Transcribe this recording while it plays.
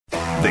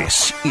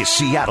This is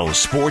Seattle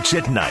Sports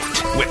at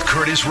Night with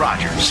Curtis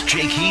Rogers,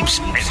 Jake Heaps,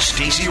 and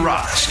Stacey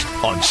Rost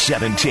on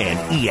 710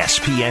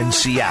 ESPN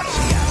Seattle.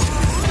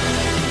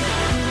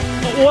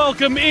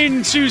 Welcome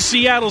into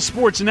Seattle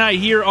Sports Night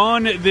here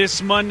on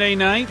this Monday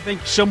night.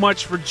 Thank you so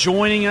much for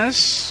joining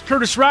us.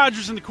 Curtis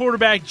Rogers and the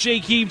quarterback,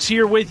 Jake Heaps,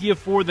 here with you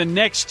for the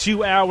next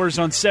 2 hours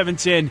on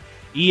 710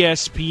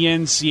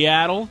 ESPN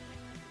Seattle.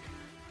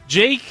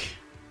 Jake,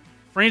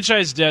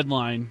 franchise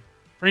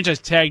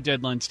tag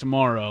deadline's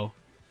tomorrow,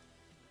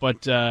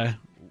 but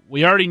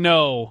we already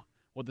know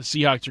what the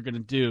Seahawks are going to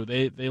do.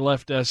 They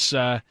left us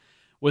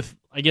with,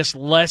 I guess,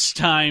 less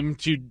time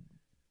to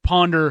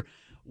ponder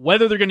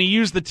whether they're going to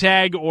use the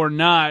tag or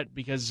not,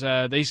 because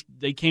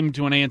they came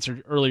to an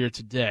answer earlier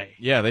today.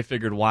 Yeah, they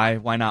figured why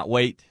not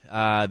wait.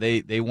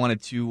 They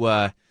wanted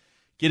to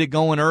get it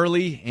going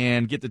early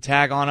and get the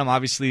tag on him.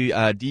 Obviously,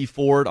 Dee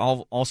Ford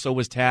also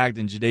was tagged,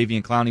 and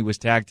Jadeveon Clowney was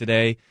tagged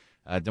today.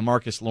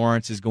 DeMarcus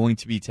Lawrence is going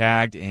to be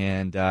tagged,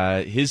 and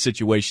his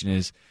situation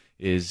is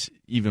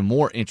even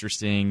more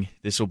interesting.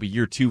 This will be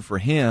year 2 for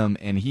him,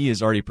 and he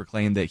has already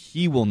proclaimed that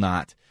he will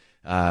not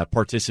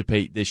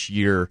participate this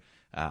year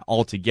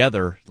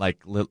altogether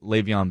like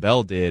Le'Veon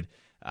Bell did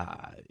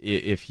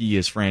if he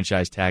is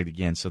franchise tagged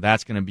again. So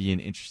that's going to be an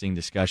interesting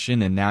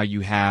discussion, and now you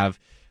have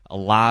a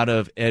lot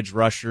of edge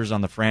rushers on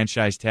the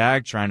franchise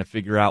tag trying to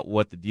figure out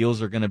what the deals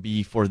are going to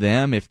be for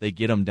them if they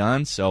get them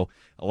done. So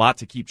a lot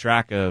to keep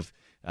track of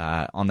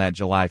on that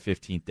July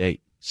 15th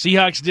date.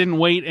 Seahawks didn't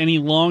wait any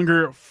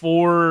longer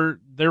for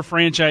their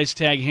franchise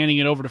tag, handing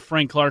it over to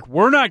Frank Clark.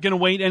 We're not going to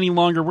wait any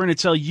longer. We're going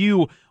to tell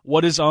you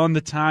what is on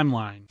the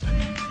timeline.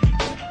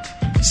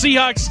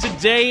 Seahawks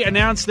today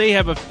announced they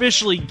have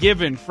officially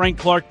given Frank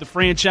Clark the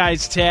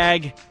franchise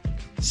tag.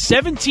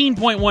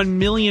 $17.1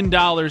 million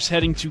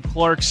heading to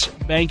Clark's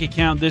bank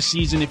account this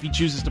season if he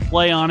chooses to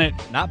play on it.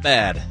 Not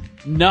bad.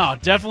 No,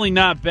 definitely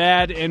not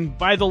bad. And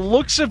by the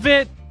looks of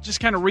it, just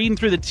kind of reading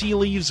through the tea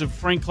leaves of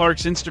Frank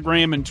Clark's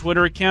Instagram and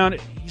Twitter account,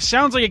 he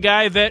sounds like a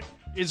guy that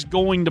is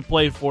going to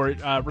play for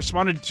it.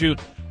 Responded to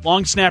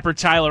long snapper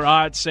Tyler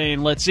Ott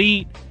saying, "Let's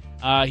eat."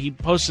 He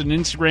posted an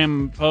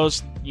Instagram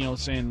post,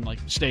 saying, like,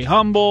 stay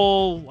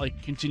humble,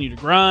 like, continue to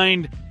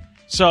grind.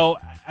 So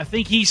I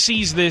think he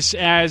sees this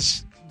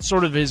as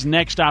sort of his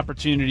next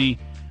opportunity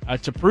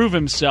to prove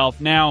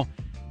himself. Now,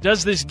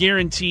 does this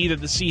guarantee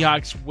that the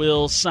Seahawks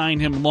will sign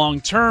him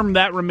long-term?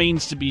 That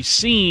remains to be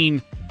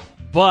seen,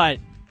 but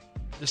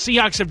the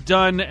Seahawks have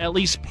done at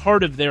least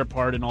part of their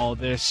part in all of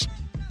this.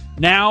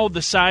 Now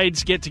the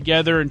sides get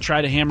together and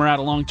try to hammer out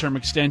a long-term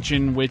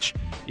extension, which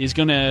is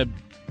going to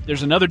 –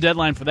 there's another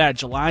deadline for that,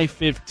 July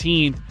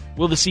 15th.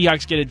 Will the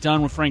Seahawks get it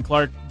done with Frank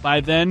Clark by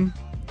then?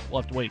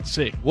 We'll have to wait and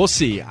see. We'll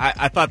see.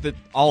 I thought that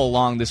all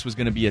along this was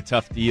going to be a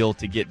tough deal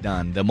to get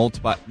done, the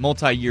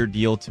multi-year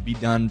deal to be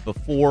done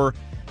before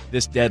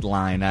this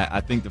deadline.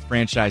 I think the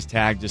franchise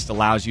tag just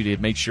allows you to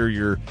make sure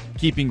you're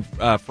keeping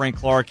Frank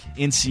Clark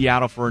in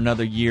Seattle for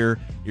another year.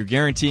 You're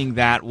guaranteeing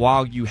that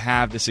while you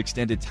have this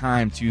extended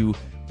time to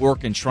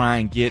work and try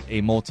and get a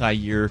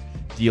multi-year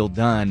deal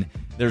done.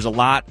 There's a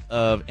lot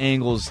of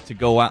angles to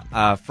go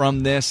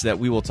from this that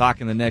we will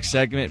talk in the next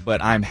segment,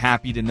 but I'm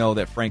happy to know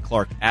that Frank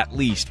Clark at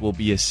least will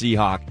be a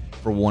Seahawk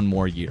for one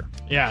more year.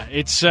 Yeah,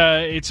 it's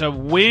a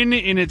win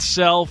in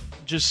itself,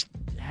 just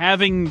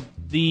having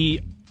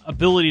the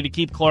ability to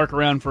keep Clark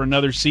around for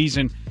another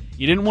season.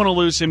 You didn't want to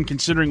lose him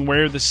considering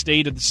where the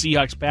state of the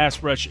Seahawks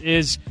pass rush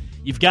is.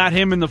 You've got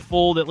him in the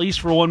fold at least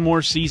for one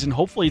more season.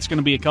 Hopefully it's going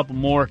to be a couple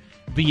more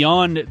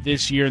beyond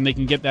this year and they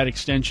can get that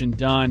extension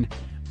done.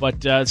 But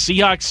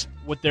Seahawks,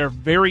 with their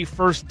very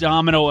first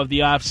domino of the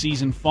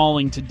offseason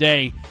falling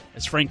today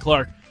as Frank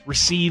Clark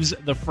receives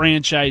the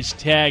franchise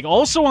tag.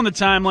 Also on the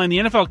timeline, the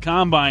NFL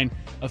Combine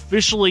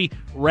officially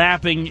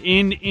wrapping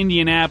in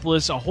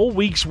Indianapolis. A whole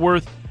week's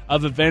worth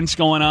of events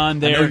going on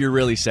there. I know you're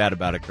really sad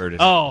about it, Curtis.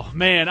 Oh,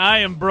 man, I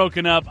am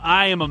broken up.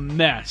 I am a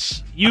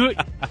mess.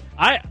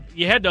 I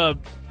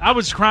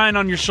was crying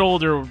on your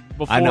shoulder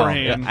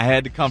beforehand. I know. I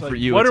had to comfort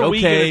you. What are we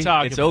going to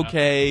talk about? It's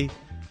okay.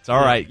 It's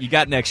all right. You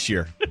got next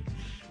year.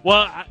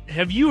 Well,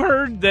 have you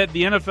heard that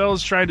the NFL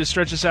is trying to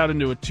stretch us out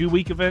into a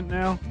 2-week event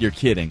now? You're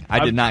kidding. I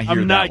did not hear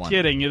that I'm not one.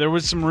 kidding. There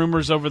was some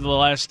rumors over the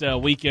last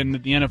weekend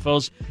that the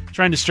NFL's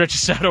trying to stretch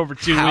us out over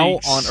 2 weeks. How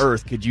on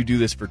earth could you do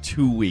this for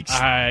 2 weeks?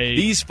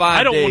 These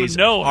 5 I don't days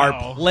know are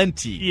how.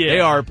 plenty. Yeah. They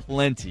are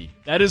plenty.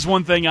 That is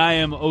one thing I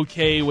am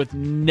okay with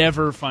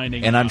never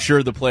finding And out. I'm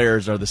sure the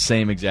players are the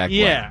same exact way.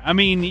 Yeah. I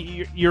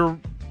mean, you're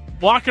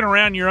walking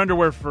around in your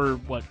underwear for,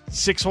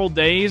 6 whole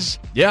days?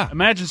 Yeah.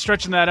 Imagine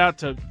stretching that out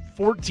to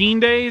 14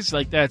 days.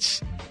 Like,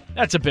 that's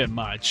a bit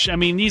much. I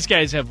mean, these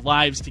guys have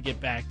lives to get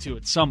back to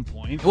at some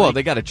point. Well,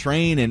 they got to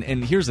train,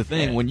 and here's the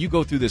thing. Yeah. When you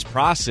go through this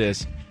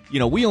process,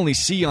 we only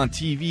see on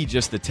TV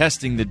just the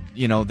testing that,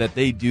 that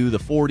they do, the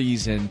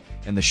 40s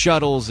and the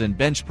shuttles and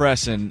bench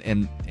press and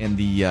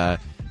the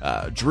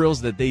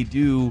drills that they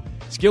do,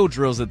 skill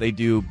drills that they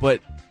do.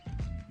 But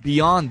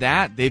beyond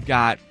that, they've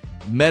got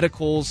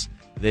medicals,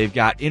 they've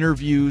got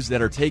interviews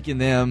that are taking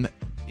them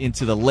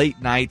into the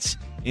late nights,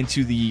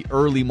 into the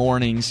early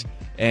mornings,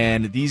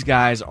 and these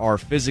guys are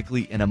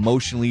physically and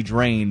emotionally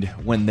drained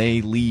when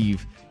they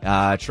leave.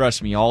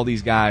 Trust me, all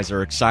these guys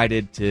are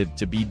excited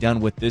to be done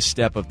with this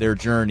step of their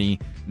journey.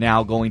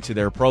 Now going to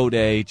their pro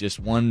day, this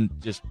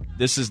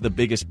is the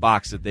biggest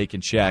box that they can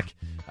check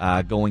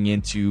going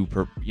into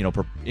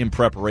in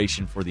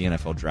preparation for the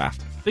NFL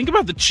draft. Think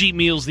about the cheat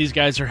meals these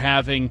guys are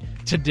having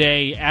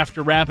today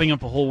after wrapping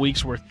up a whole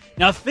week's worth.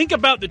 Now think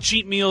about the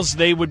cheat meals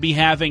they would be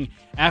having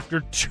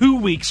after 2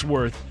 weeks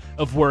worth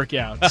of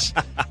workouts.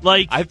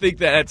 I think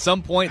that at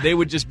some point they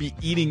would just be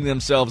eating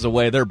themselves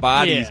away. Their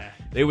bodies. Yeah.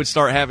 They would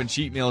start having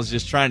cheat meals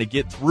just trying to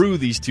get through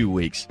these 2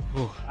 weeks.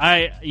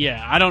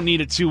 I don't need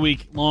a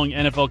 2-week-long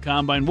NFL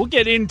Combine. We'll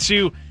get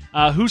into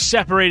who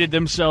separated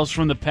themselves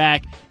from the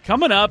pack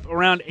coming up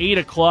around 8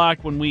 o'clock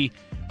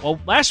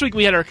last week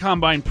we had our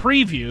Combine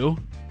preview.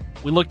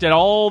 We looked at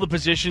all the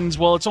positions.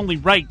 Well, it's only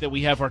right that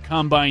we have our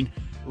Combine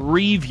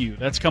review.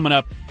 That's coming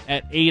up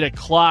at 8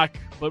 o'clock.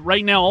 But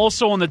right now,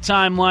 also on the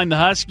timeline, the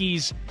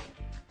Huskies,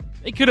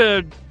 they could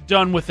have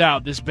done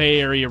without this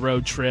Bay Area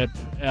road trip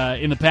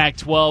in the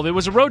Pac-12. It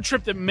was a road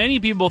trip that many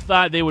people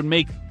thought they would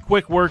make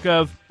quick work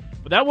of,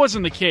 but that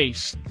wasn't the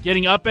case.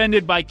 Getting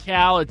upended by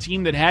Cal, a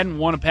team that hadn't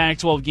won a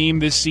Pac-12 game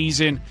this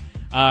season,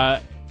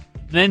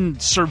 then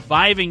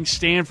surviving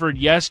Stanford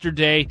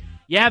yesterday.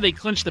 Yeah, they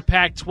clinched the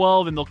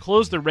Pac-12, and they'll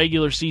close their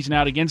regular season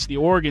out against the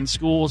Oregon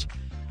schools,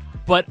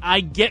 but I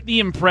get the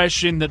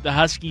impression that the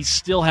Huskies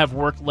still have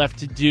work left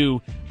to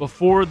do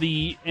before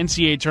the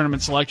NCAA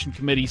Tournament Selection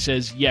Committee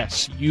says,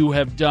 yes, you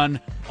have done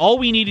all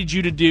we needed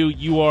you to do.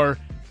 You are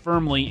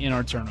firmly in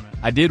our tournament.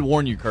 I did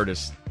warn you,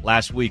 Curtis,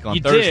 last week on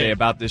Thursday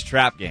about this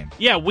trap game.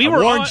 Yeah, we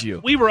were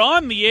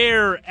on the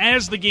air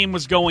as the game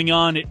was going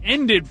on. It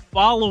ended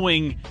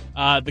following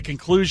the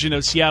conclusion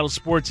of Seattle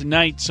Sports at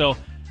Night. So,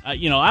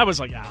 I was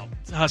like,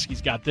 the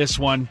Huskies got this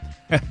one.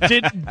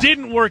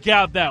 Didn't work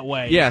out that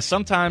way. Yeah,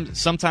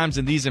 sometimes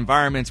in these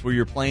environments where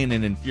you're playing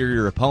an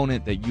inferior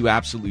opponent that you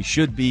absolutely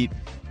should beat,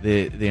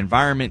 the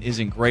environment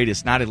isn't great.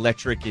 It's not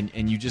electric,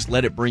 and you just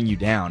let it bring you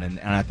down. And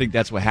I think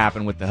that's what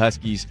happened with the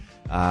Huskies.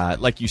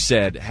 Like you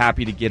said,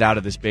 happy to get out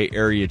of this Bay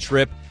Area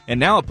trip. And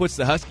now it puts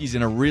the Huskies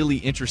in a really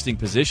interesting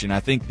position.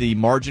 I think the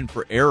margin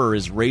for error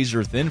is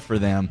razor thin for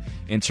them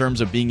in terms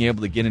of being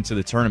able to get into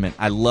the tournament.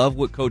 I love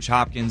what Coach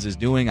Hopkins is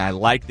doing. I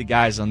like the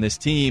guys on this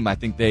team. I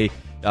think they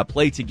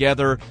play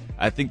together.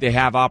 I think they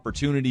have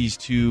opportunities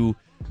to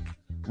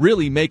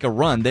really make a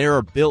run. They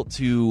are built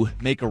to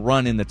make a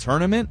run in the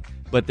tournament,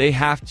 but they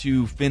have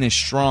to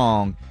finish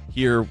strong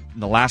here in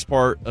the last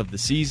part of the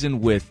season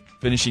with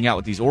finishing out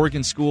with these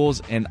Oregon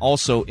schools and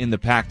also in the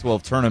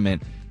Pac-12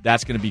 tournament.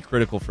 That's going to be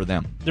critical for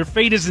them. Their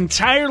fate is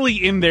entirely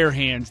in their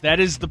hands. That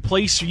is the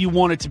place you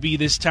want it to be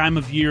this time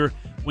of year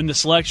when the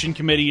selection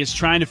committee is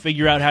trying to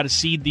figure out how to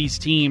seed these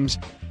teams.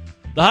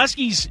 The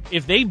Huskies,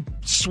 if they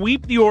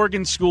sweep the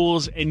Oregon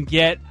schools and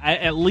get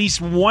at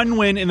least one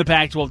win in the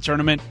Pac-12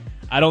 tournament,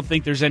 I don't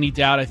think there's any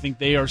doubt. I think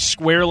they are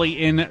squarely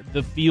in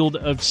the field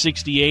of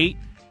 68.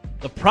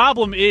 The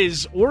problem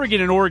is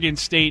Oregon and Oregon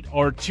State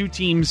are two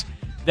teams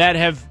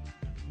that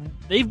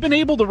they've been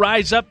able to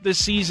rise up this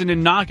season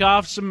and knock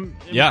off some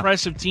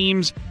impressive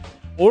teams.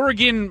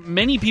 Oregon,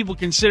 many people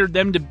considered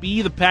them to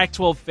be the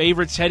Pac-12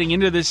 favorites heading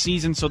into this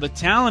season, so the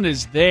talent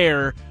is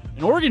there.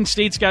 And Oregon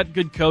State's got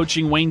good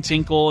coaching, Wayne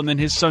Tinkle, and then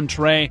his son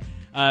Trey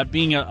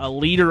being a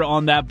leader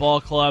on that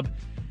ball club.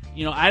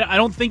 I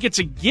don't think it's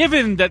a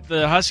given that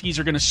the Huskies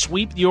are going to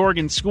sweep the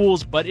Oregon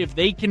schools, but if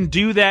they can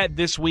do that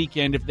this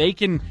weekend, if they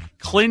can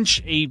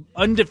clinch a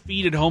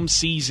undefeated home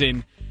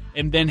season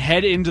and then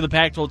head into the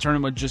Pac-12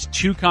 tournament with just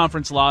 2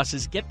 conference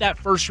losses, get that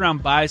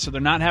first-round bye so they're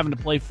not having to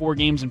play 4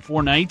 games in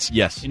 4 nights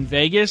in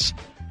Vegas,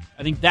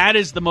 I think that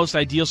is the most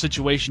ideal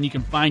situation you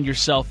can find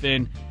yourself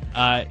in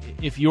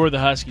if you're the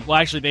Huskies. Well,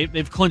 actually,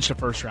 they've clinched a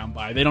first-round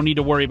bye. They don't need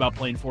to worry about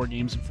playing 4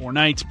 games in 4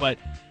 nights, but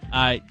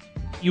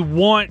you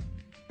want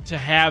to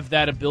have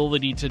that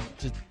ability to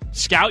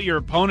scout your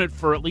opponent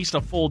for at least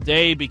a full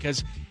day,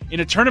 because in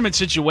a tournament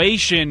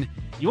situation,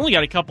 you only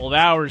got a couple of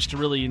hours to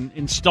really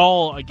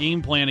install a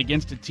game plan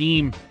against a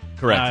team.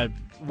 Correct.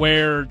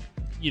 Where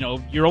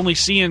you're only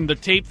seeing the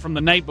tape from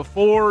the night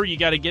before. You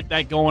got to get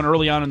that going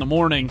early on in the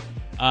morning.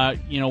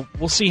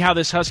 We'll see how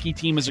this Husky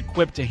team is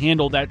equipped to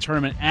handle that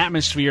tournament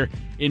atmosphere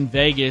in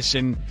Vegas.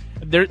 And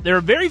there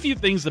are very few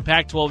things the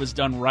Pac-12 has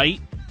done right.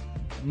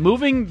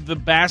 Moving the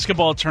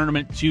basketball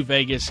tournament to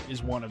Vegas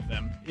is one of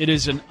them. It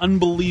is an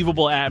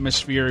unbelievable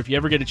atmosphere. If you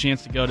ever get a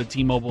chance to go to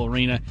T-Mobile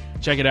Arena,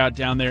 check it out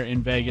down there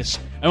in Vegas.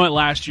 I went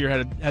last year,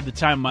 had the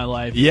time of my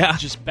life. Yeah.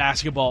 Just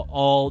basketball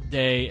all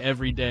day,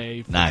 every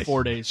day, for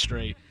 4 days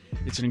straight.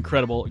 It's an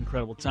incredible,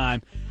 incredible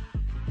time.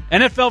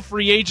 NFL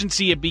free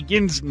agency, it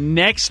begins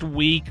next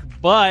week,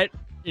 but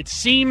it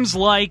seems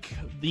like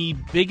the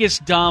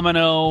biggest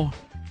domino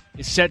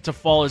is set to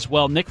fall as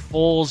well. Nick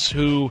Foles,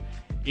 who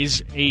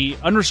is a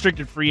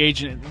unrestricted free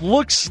agent. It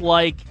looks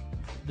like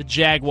the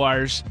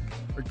Jaguars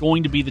are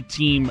going to be the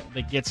team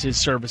that gets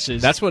his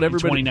services. That's what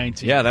everybody, in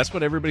 2019. Yeah, that's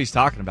what everybody's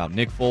talking about.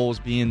 Nick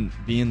Foles being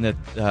the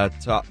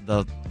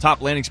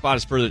top landing spot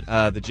is for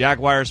the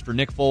Jaguars for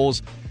Nick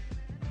Foles.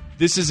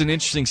 this is an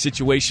interesting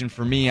situation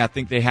for me. I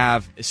think they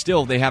have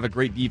a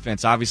great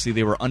defense. Obviously,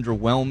 they were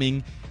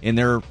underwhelming in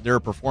their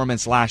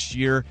performance last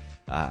year.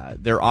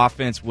 Their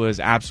offense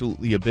was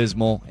absolutely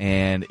abysmal,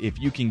 and if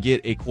you can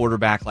get a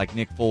quarterback like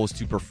Nick Foles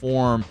to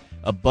perform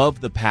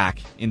above the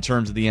pack in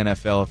terms of the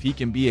NFL, if he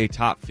can be a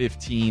top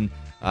 15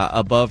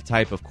 above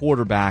type of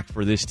quarterback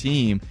for this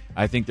team,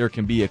 I think there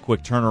can be a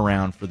quick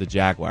turnaround for the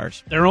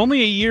Jaguars. They're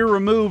only a year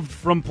removed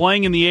from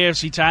playing in the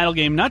AFC title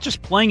game, not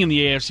just playing in the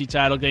AFC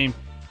title game,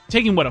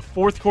 taking, a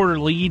fourth-quarter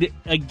lead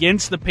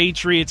against the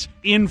Patriots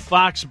in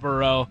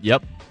Foxborough.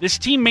 Yep. This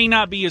team may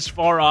not be as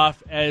far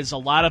off as a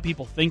lot of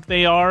people think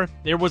they are.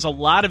 There was a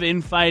lot of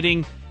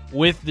infighting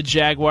with the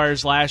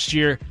Jaguars last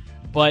year,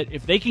 but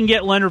if they can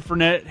get Leonard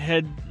Fournette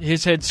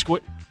his head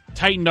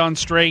tightened on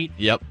straight,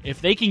 yep.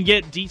 If they can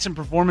get decent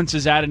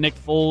performances out of Nick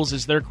Foles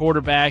as their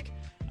quarterback,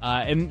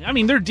 and I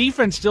mean their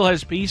defense still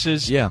has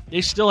pieces. Yeah. They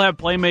still have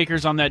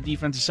playmakers on that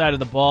defensive side of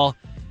the ball.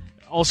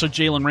 Also,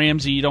 Jalen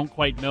Ramsey, you don't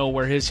quite know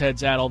where his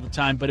head's at all the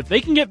time. But if they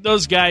can get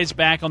those guys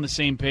back on the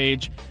same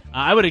page,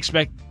 I would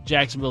expect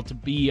Jacksonville to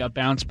be a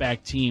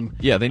bounce-back team.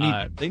 Yeah,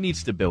 they need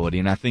stability,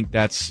 and I think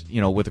that's,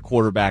 with a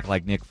quarterback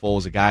like Nick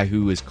Foles, a guy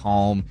who is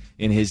calm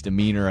in his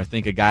demeanor, I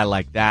think a guy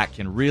like that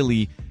can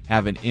really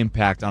have an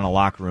impact on a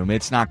locker room.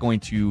 It's not going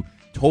to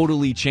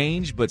totally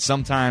change, but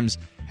sometimes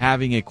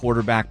having a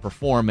quarterback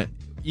perform,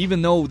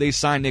 even though they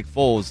signed Nick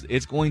Foles,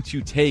 it's going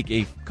to take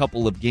a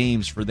couple of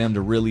games for them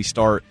to really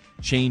start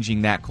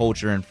changing that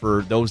culture and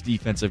for those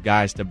defensive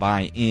guys to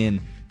buy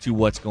in to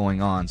what's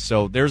going on.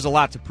 So there's a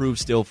lot to prove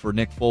still for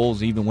Nick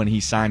Foles, even when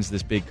he signs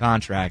this big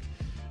contract.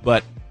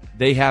 But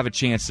they have a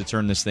chance to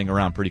turn this thing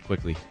around pretty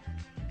quickly.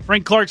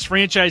 Frank Clark's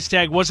franchise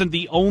tag wasn't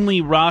the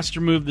only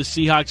roster move the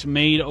Seahawks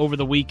made over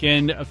the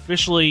weekend,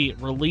 officially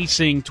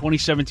releasing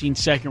 2017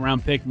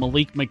 second-round pick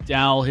Malik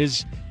McDowell.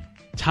 His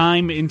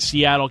time in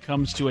Seattle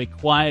comes to a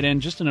quiet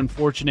end, just an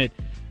unfortunate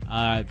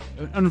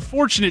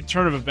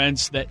turn of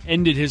events that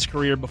ended his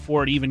career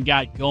before it even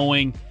got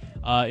going.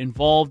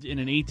 Involved in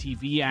an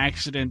ATV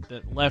accident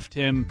that left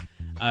him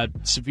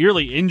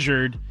severely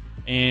injured,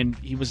 and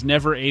he was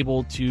never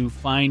able to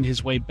find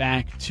his way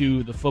back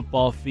to the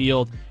football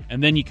field.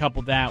 And then you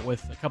couple that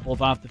with a couple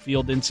of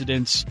off-the-field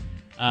incidents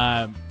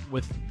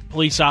with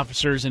police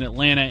officers in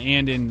Atlanta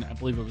and in, I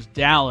believe it was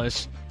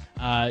Dallas.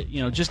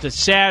 Just a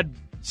sad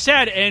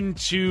end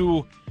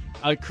to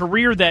a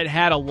career that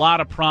had a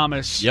lot of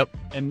promise. Yep.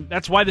 And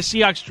that's why the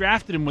Seahawks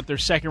drafted him with their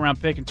second-round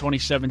pick in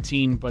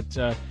 2017. But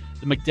the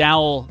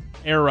McDowell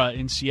era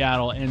in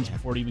Seattle ends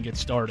before it even gets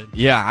started.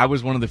 Yeah, I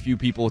was one of the few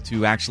people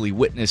to actually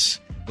witness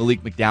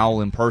Malik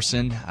McDowell in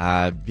person,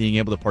 being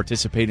able to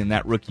participate in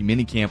that rookie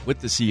minicamp with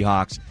the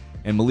Seahawks.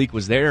 And Malik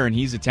was there, and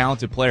he's a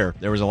talented player.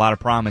 There was a lot of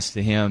promise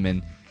to him,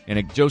 and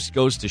it just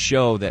goes to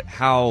show that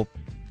how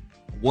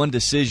one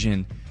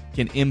decision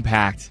can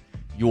impact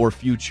your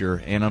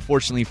future. And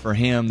unfortunately for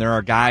him, there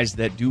are guys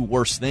that do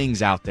worse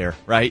things out there,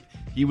 right?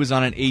 He was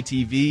on an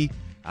ATV,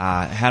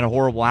 had a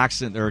horrible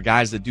accident. There are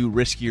guys that do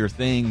riskier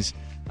things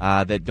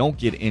that don't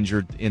get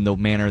injured in the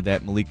manner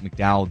that Malik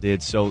McDowell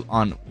did. So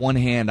on one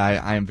hand,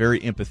 I am very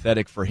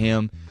empathetic for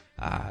him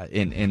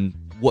in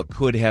what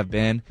could have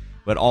been.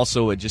 But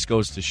also it just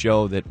goes to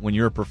show that when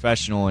you're a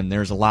professional and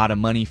there's a lot of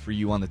money for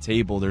you on the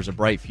table, there's a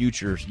bright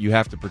future. You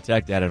have to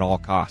protect that at all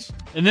costs.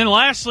 And then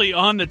lastly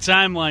on the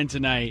timeline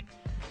tonight,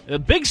 a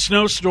big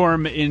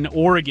snowstorm in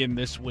Oregon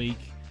this week.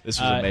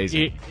 This was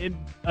amazing.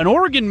 An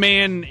Oregon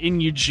man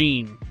in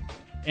Eugene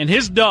and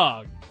his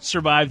dog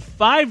survived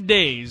 5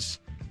 days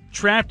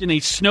trapped in a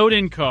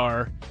snowed-in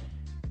car,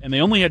 and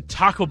they only had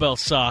Taco Bell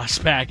sauce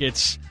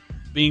packets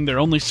being their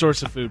only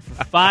source of food.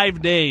 For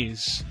 5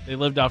 days, they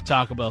lived off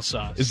Taco Bell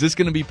sauce. Is this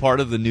going to be part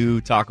of the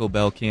new Taco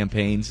Bell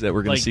campaigns that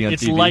we're going to see on TV?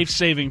 It's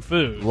life-saving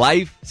food.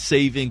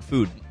 Life-saving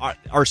food.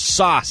 Our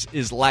sauce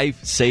is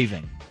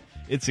life-saving.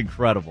 It's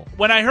incredible.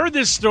 When I heard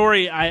this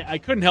story, I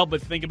couldn't help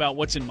but think about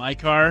what's in my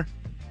car.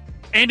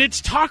 And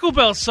it's Taco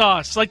Bell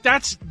sauce.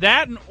 That's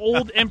that and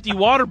old empty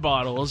water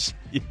bottles.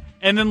 Yeah.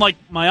 And then, my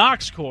aux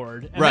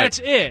cord. And right. That's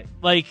it.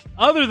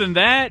 Other than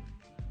that,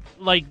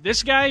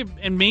 this guy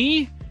and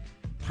me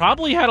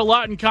probably had a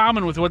lot in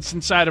common with what's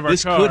inside of our car.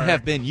 This could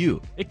have been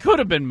you. It could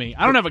have been me.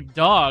 I don't have a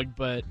dog,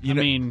 but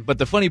But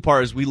the funny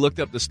part is we looked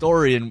up the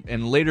story,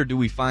 and later do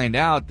we find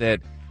out that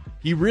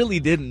he really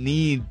didn't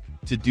need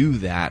to do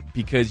that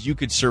because you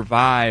could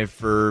survive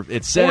for,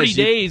 it says 40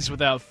 days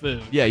without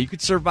food. Yeah, you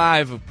could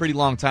survive a pretty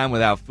long time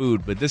without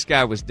food, but this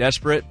guy was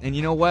desperate, and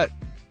you know what?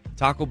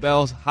 Taco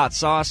Bell's hot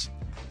sauce,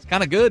 it's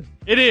kind of good.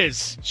 It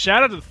is.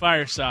 Shout out to the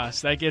fire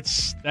sauce. That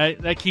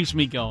keeps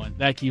me going.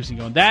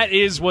 That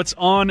is what's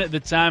on the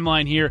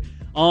timeline here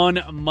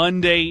on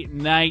Monday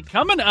night.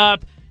 Coming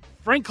up,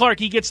 Frank Clark,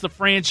 he gets the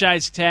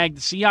franchise tag.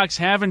 The Seahawks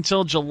have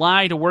until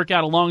July to work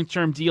out a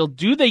long-term deal.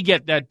 Do they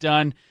get that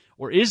done,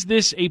 or is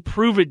this a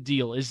prove-it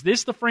deal? Is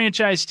this the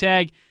franchise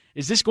tag?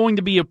 Is this going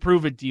to be a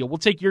prove-it deal? We'll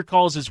take your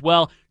calls as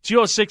well.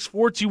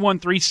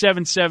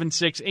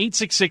 206-421-3776,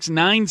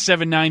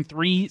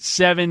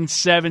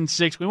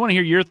 866-979-3776. We want to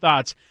hear your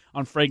thoughts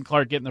on Frank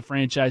Clark getting the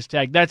franchise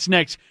tag. That's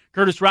next.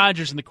 Curtis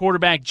Rogers and the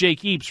quarterback Jake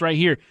Heaps right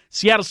here.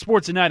 Seattle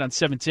Sports at Night on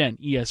 710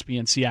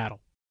 ESPN Seattle.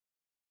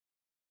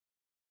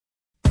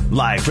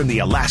 Live from the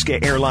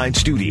Alaska Airlines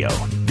studio,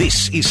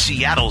 this is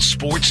Seattle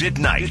Sports at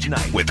Night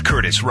with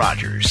Curtis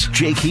Rogers,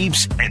 Jake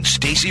Heaps, and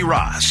Stacey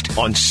Rost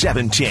on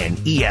 710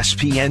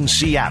 ESPN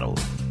Seattle.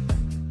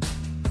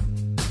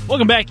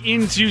 Welcome back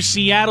into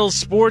Seattle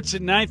Sports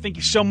at Night. Thank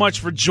you so much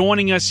for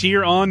joining us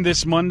here on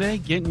this Monday,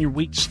 getting your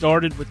week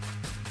started with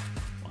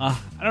I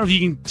don't know if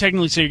you can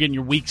technically say you're getting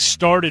your week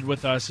started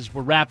with us as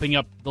we're wrapping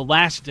up the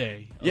last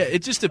day. It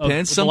just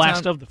depends. The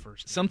last of the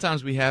first day.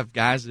 Sometimes we have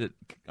guys that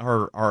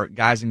are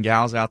guys and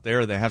gals out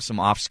there that have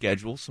some off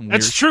schedule.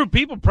 That's true.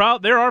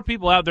 There are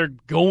people out there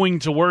going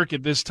to work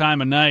at this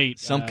time of night.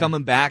 Some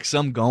coming back,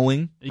 some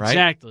going. Right?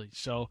 Exactly.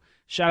 So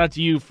shout out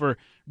to you for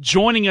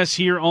joining us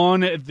here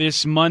on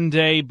this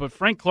Monday. But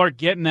Frank Clark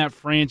getting that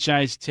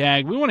franchise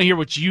tag. We want to hear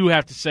what you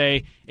have to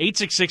say.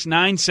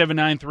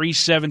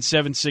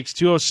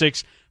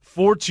 866-979-3776,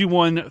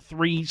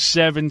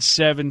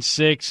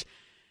 206-421-3776.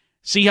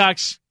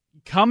 Seahawks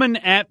coming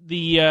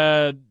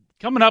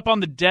up on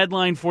the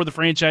deadline for the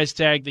franchise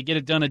tag. They get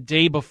it done a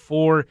day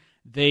before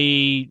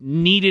they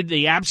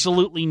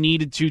absolutely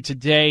needed to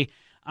today.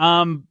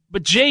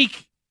 But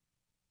Jake,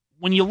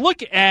 when you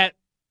look at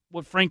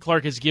what Frank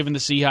Clark has given the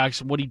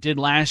Seahawks and what he did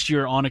last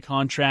year on a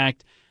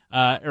contract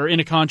or in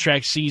a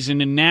contract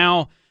season, and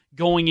now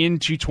going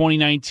into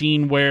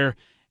 2019 where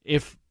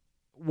if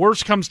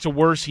worse comes to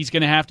worse, he's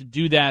going to have to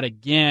do that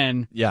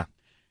again. Yeah.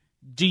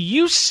 Do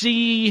you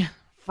see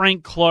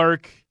Frank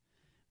Clark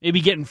maybe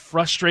getting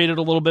frustrated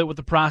a little bit with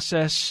the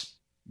process?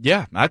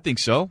 Yeah, I think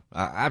so.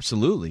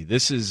 Absolutely.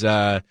 This is,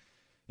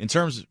 in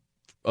terms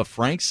of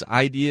Frank's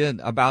idea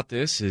about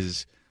this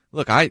is,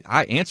 look, I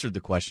answered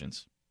the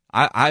questions.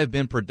 I have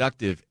been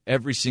productive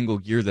every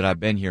single year that I've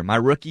been here. My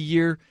rookie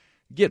year,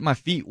 get my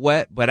feet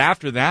wet, but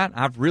after that,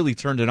 I've really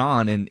turned it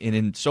on. And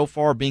in so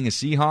far being a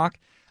Seahawk,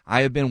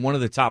 I have been one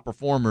of the top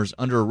performers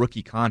under a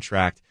rookie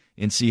contract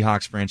in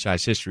Seahawks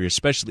franchise history,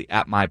 especially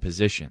at my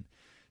position.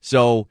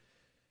 So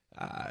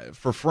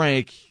for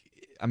Frank,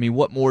 I mean,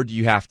 what more do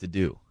you have to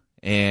do?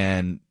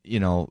 And, you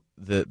know,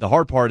 the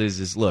hard part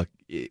is look,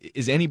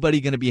 is anybody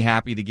going to be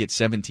happy to get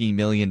 $17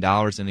 million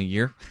in a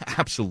year?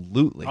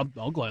 Absolutely.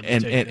 I'll gladly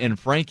take it. And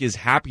Frank is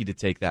happy to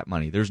take that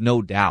money. There's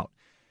no doubt.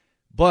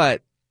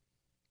 But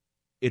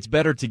it's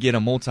better to get a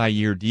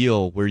multi-year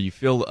deal where you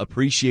feel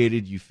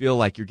appreciated, you feel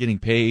like you're getting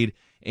paid,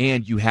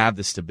 and you have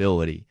the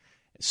stability.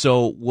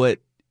 So what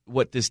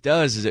this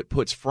does is it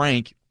puts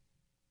Frank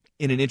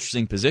in an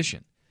interesting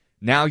position.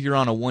 Now you're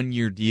on a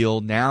one-year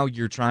deal. Now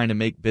you're trying to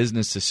make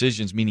business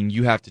decisions, meaning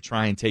you have to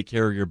try and take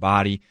care of your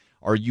body.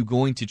 Are you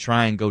going to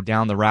try and go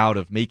down the route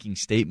of making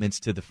statements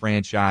to the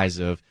franchise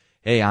of,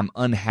 hey, I'm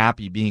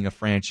unhappy being a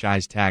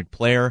franchise tag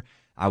player.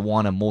 I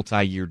want a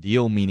multi-year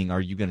deal, meaning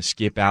are you going to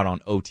skip out on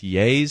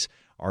OTAs?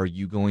 Are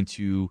you going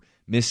to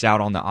miss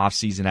out on the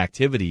off-season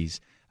activities?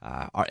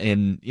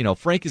 And, you know,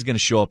 Frank is going to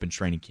show up in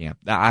training camp.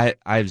 I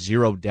have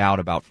zero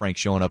doubt about Frank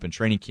showing up in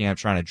training camp,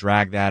 trying to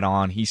drag that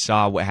on. He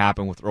saw what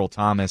happened with Earl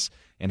Thomas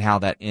and how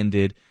that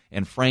ended.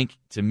 And Frank,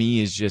 to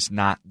me, is just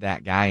not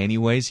that guy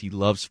anyways. He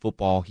loves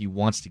football. He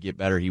wants to get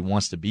better. He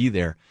wants to be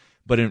there.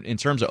 But in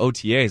terms of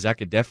OTAs, I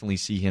could definitely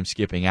see him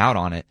skipping out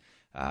on it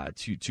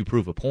to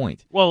prove a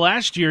point. Well,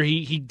 last year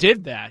he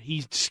did that.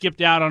 He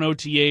skipped out on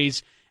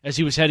OTAs as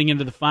he was heading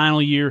into the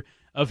final year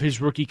of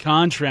his rookie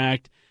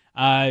contract.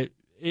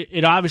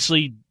 It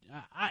obviously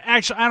 –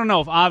 I don't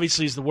know if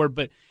obviously is the word,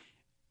 but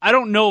I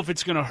don't know if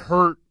it's going to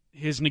hurt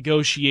his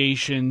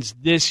negotiations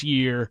this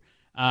year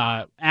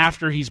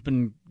after he's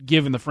been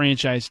given the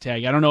franchise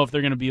tag. I don't know if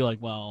they're going to be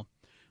like, well,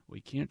 we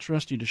can't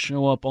trust you to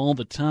show up all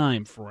the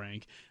time,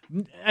 Frank.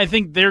 I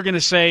think they're going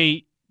to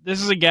say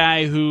this is a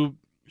guy who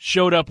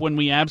showed up when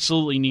we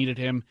absolutely needed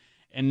him,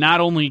 and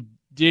not only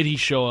did he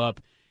show up,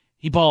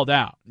 he balled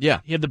out. Yeah.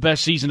 He had the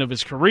best season of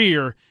his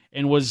career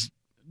and was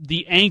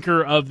the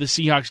anchor of the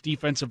Seahawks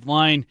defensive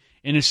line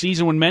in a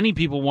season when many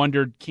people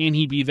wondered, can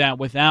he be that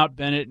without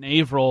Bennett and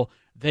Averill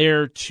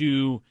there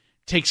to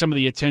take some of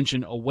the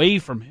attention away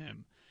from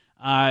him?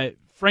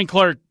 Frank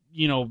Clark,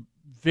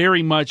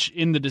 very much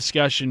in the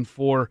discussion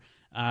for,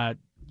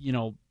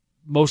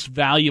 most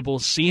valuable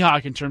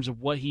Seahawk in terms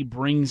of what he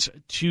brings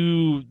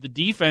to the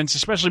defense,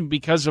 especially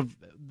because of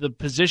the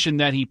position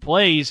that he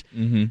plays.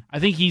 Mm-hmm. I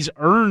think he's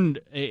earned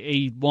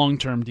a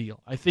long-term deal.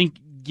 I think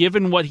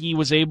given what he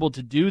was able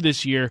to do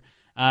this year,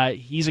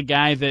 he's a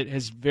guy that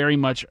has very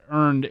much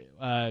earned,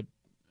 a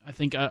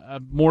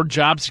more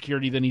job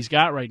security than he's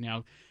got right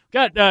now.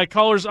 Got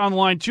callers on the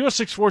line,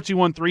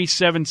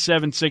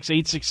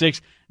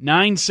 206-421-3776,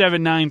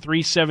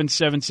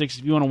 866-979-3776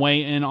 if you want to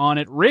weigh in on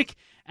it. Rick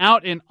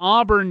out in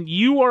Auburn,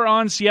 you are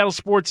on Seattle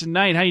Sports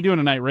Tonight. How you doing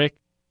tonight, Rick?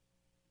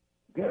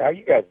 Good. How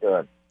you guys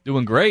doing?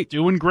 Doing great.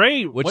 Doing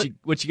great. What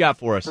you got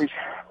for us?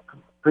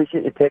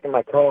 Appreciate you taking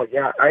my call.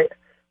 Yeah,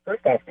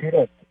 first off,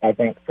 kudos, I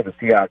think, for the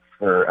Seahawks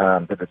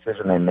for the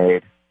decision they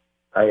made.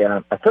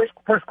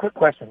 First quick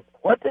question: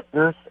 what did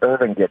Bruce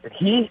Irvin get? Did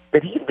he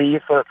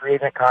leave for a free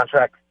agent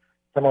contract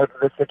similar to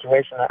this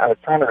situation? I was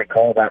trying to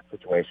recall that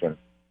situation.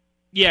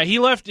 Yeah, he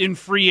left in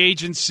free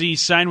agency,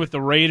 signed with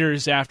the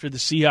Raiders after the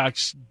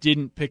Seahawks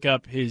didn't pick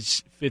up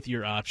his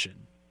fifth-year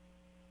option.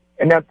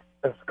 And now,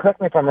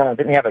 correct me if I'm wrong,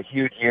 didn't he have a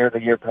huge year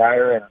the year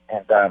prior?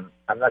 And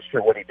I'm not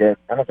sure what he did.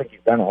 I don't think he's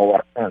done a whole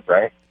lot since,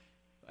 right?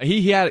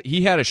 He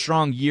had a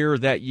strong year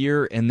that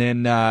year, and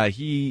then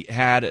he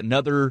had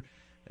another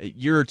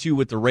year or two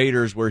with the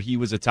Raiders where he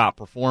was a top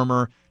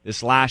performer.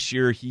 This last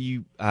year,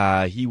 he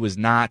was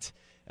not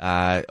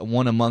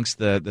one amongst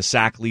the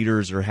sack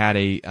leaders or had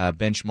a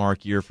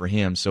benchmark year for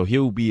him, so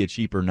he'll be a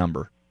cheaper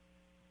number.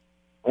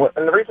 Well,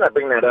 and the reason I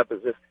bring that up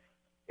is just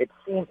it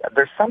seems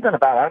there's something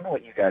about, I don't know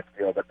what you guys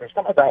feel, but there's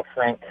something about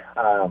Frank.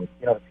 The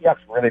Seahawks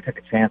really took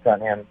a chance on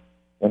him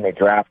when they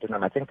drafted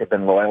him. I think they've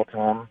been loyal to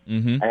him.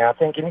 Mm-hmm. And I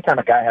think anytime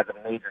a guy has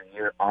a major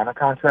year on a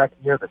contract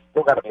year, there's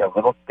still got to be a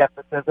little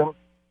skepticism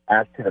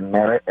as to the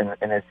merit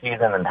in his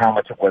season and how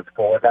much it was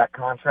for that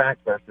contract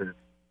versus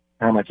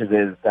how much it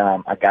is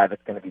a guy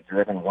that's going to be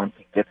driven once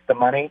he gets the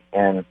money.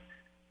 And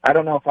I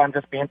don't know if I'm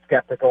just being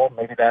skeptical.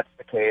 Maybe that's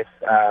the case.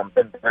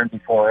 Been burned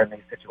before in these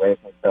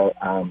situations. So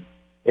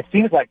it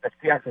seems like the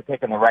Seahawks are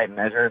taking the right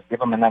measures.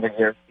 Give him another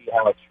year, see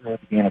how true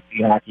to being a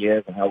Seahawk he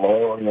is and how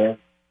loyal he is,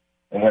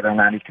 and whether or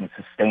not he can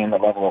sustain the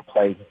level of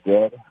play he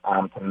did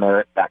to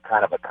merit that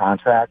kind of a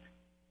contract.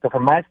 So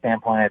from my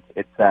standpoint,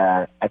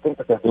 I think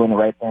that they're doing the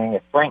right thing.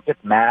 If Frank gets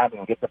mad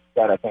and gets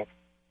upset, I think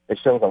it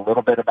shows a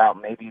little bit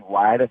about maybe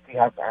why the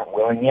Seahawks aren't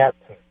willing yet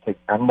to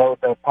unload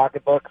the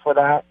pocketbook for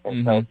that.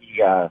 And so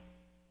he,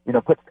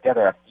 puts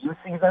together a few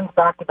seasons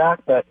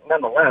back-to-back, but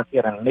nonetheless, he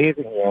had an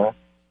amazing year,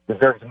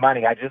 deserves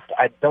money. I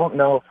don't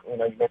know if,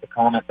 you made the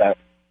comment that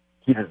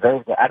he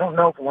deserves it. I don't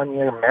know if 1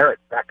 year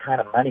merits that kind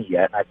of money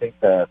yet. I think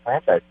the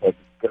franchise tag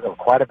gives him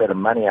quite a bit of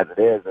money as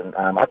it is, and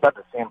I'd love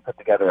to see him put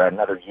together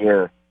another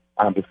year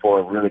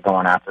before really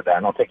going after that.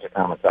 And I'll take your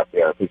comments up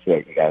there. I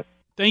appreciate you guys.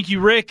 Thank you,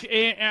 Rick.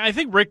 And I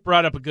think Rick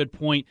brought up a good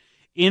point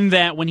in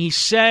that when he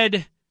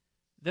said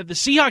that the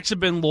Seahawks have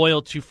been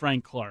loyal to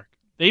Frank Clark.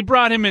 They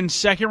brought him in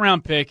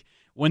second-round pick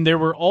when there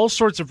were all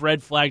sorts of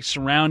red flags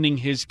surrounding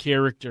his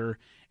character.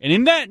 And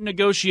in that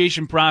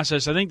negotiation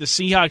process, I think the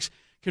Seahawks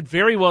could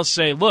very well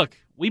say, look,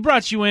 we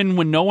brought you in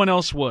when no one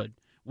else would.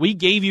 We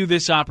gave you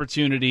this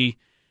opportunity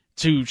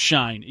to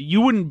shine. You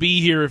wouldn't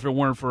be here if it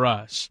weren't for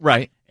us.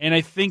 Right. And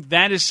I think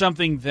that is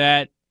something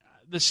that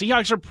the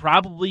Seahawks are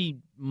probably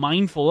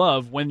mindful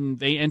of when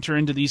they enter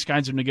into these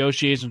kinds of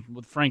negotiations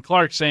with Frank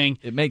Clark, saying,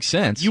 it makes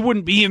sense. You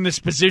wouldn't be in this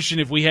position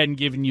if we hadn't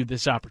given you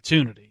this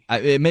opportunity.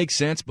 It makes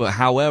sense, but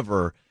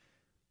however,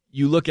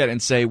 you look at it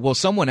and say, well,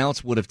 someone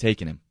else would have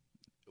taken him.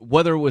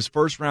 Whether it was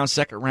first round,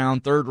 second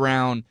round, third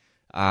round,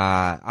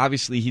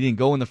 obviously he didn't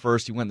go in the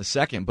first, he went in the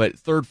second, but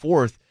third,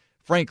 fourth,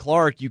 Frank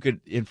Clark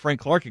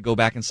could go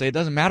back and say, it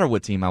doesn't matter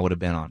what team I would have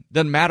been on. It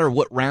doesn't matter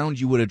what round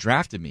you would have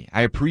drafted me.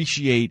 I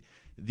appreciate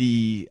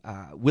the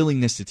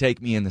willingness to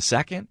take me in the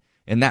second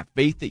and that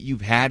faith that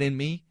you've had in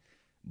me,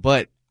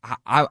 but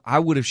I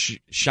would have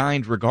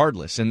shined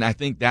regardless. And I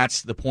think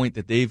that's the point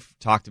that they've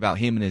talked about,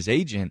 him and his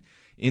agent,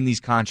 in these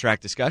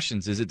contract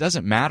discussions, is it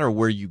doesn't matter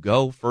where you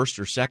go, first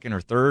or second or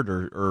third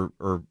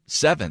or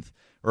seventh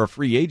or a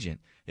free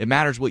agent. It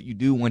matters what you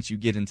do once you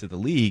get into the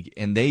league,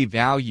 and they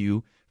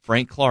value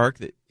Frank Clark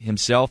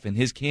himself and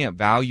his camp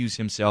values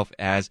himself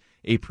as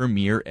a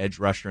premier edge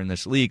rusher in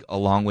this league,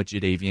 along with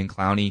Jadeveon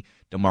Clowney,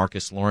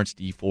 DeMarcus Lawrence,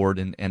 Dee Ford,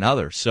 and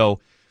others. So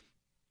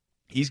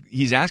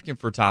he's asking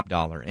for top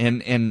dollar.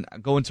 And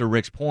going to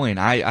Rick's point,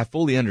 I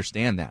fully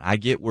understand that. I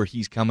get where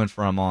he's coming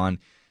from on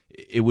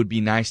it would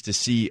be nice to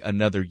see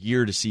another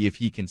year to see if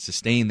he can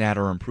sustain that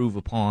or improve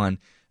upon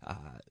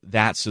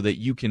that so that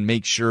you can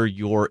make sure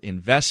your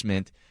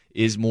investment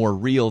is more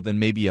real than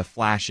maybe a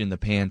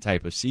flash-in-the-pan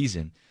type of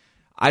season.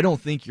 I don't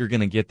think you're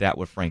going to get that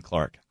with Frank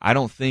Clark. I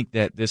don't think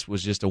that this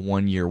was just a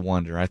one-year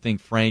wonder. I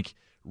think Frank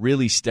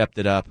really stepped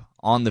it up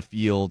on the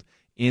field,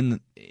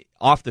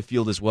 off the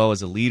field as well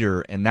as a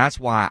leader, and that's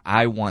why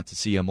I want to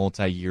see a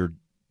multi-year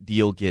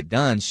deal get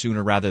done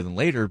sooner rather than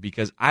later,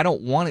 because I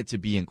don't want it to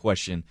be in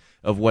question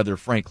of whether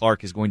Frank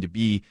Clark is going to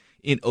be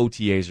in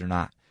OTAs or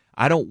not.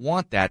 I don't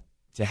want that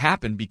to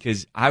happen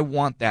because I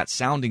want that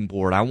sounding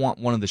board. I want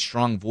one of the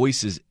strong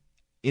voices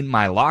in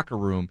my locker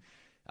room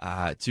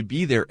to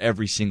be there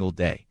every single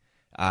day.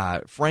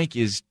 Frank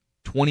is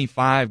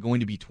 25, going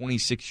to be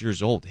 26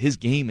 years old. His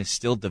game is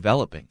still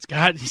developing.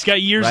 He's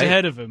got years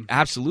ahead of him.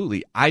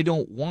 Absolutely. I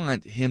don't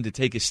want him to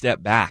take a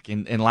step back.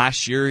 And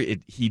last year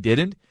he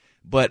didn't.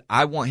 But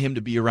I want him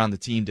to be around the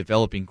team,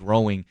 developing,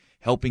 growing,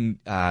 helping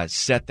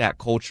set that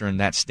culture and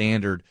that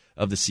standard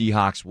of the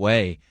Seahawks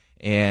way.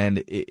 And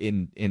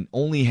in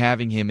only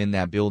having him in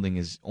that building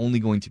is only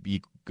going to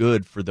be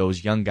good for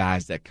those young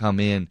guys that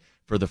come in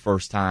for the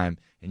first time.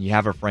 And you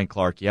have a Frank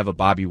Clark, you have a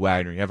Bobby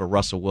Wagner, you have a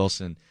Russell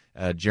Wilson,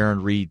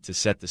 Jaron Reed to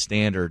set the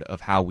standard of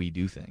how we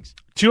do things.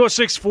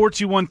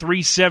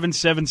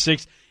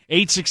 206-421-3776,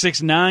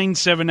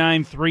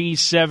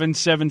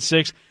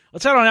 866-979-3776.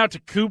 Let's head on out to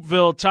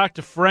Coopville, talk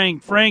to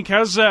Frank. Frank,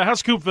 how's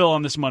Coopville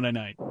on this Monday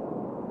night?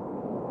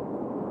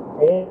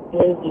 It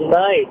is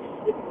nice.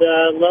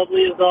 It's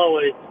lovely as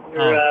always.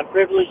 We're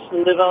privileged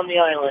to live on the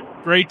island.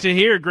 Great to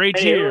hear. Great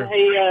to hear.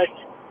 Hey,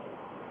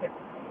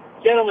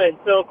 gentlemen,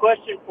 so a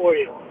question for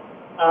you.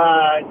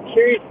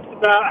 Curious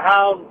about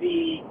how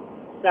the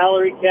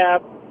salary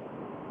cap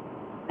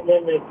and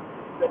then the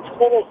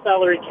total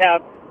salary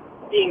cap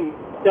being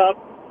up,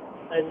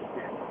 and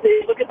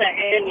they look at that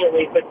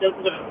annually, but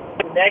doesn't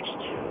affect next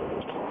year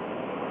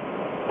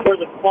or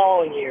the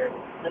following year.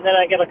 And then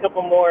I got a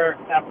couple more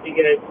after you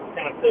guys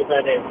kind of fill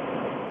that in.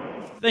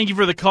 Thank you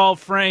for the call,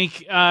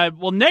 Frank.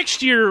 Well,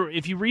 next year,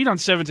 if you read on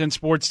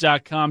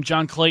 710sports.com,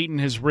 John Clayton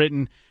has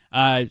written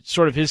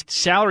sort of his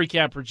salary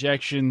cap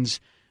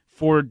projections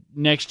for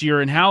next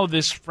year and how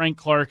this Frank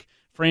Clark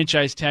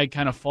franchise tag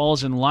kind of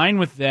falls in line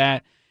with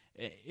that.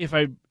 If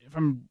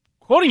I'm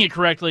quoting it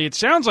correctly, it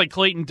sounds like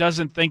Clayton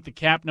doesn't think the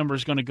cap number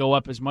is going to go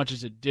up as much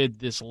as it did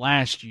this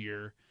last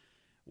year,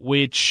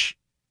 which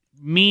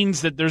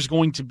means that there's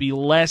going to be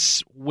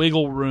less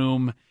wiggle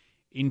room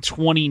in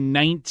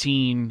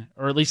 2019,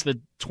 or at least the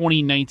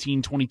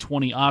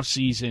 2019-2020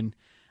 offseason,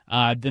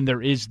 than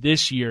there is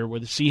this year, where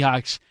the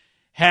Seahawks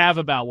have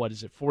about,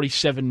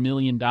 $47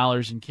 million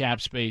in cap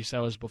space.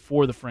 That was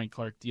before the Frank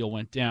Clark deal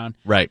went down.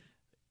 Right.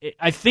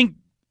 I think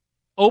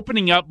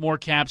opening up more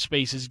cap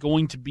space is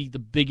going to be the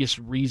biggest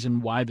reason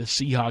why the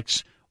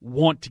Seahawks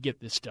want to get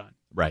this done.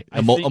 Right.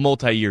 A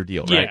multi-year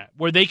deal, right? Yeah,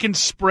 where they can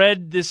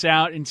spread this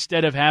out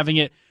instead of having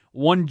it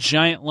one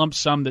giant lump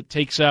sum that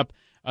takes up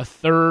a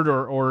third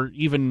or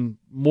even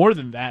more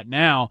than that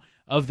now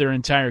of their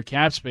entire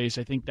cap space.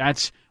 I think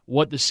that's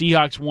what the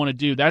Seahawks want to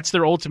do. That's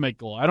their ultimate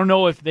goal. I don't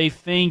know if they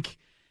think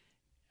 –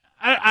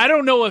 I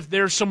don't know if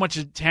they're so much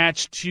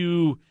attached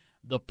to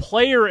the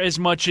player as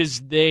much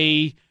as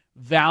they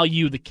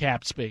value the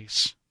cap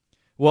space.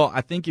 Well,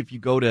 I think if you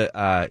go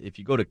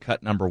to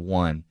cut number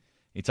one,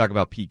 you talk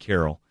about Pete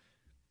Carroll.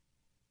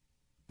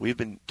 We've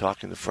been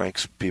talking to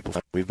Frank's people.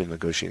 We've been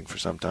negotiating for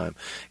some time,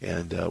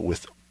 and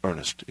with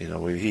Ernest,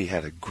 he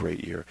had a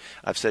great year.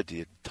 I've said to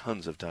you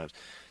tons of times,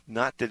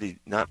 not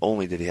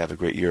only did he have a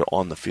great year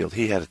on the field,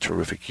 he had a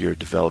terrific year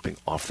developing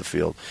off the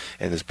field,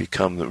 and has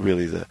become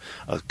really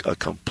a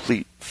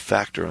complete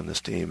factor on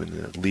this team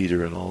and a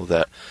leader and all of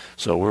that.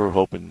 So we're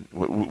hoping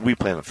we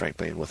plan on Frank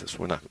playing with us.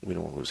 We don't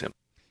want to lose him.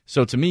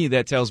 So to me,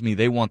 that tells me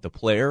they want the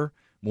player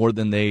more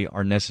than they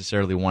are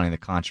necessarily wanting the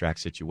contract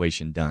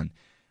situation done.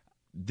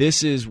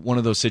 This is one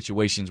of those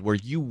situations where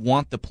you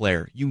want the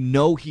player. You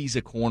know he's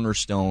a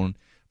cornerstone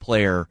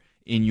player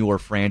in your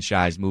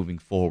franchise moving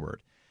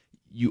forward.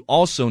 You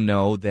also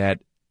know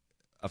that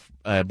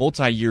a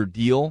multi-year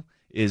deal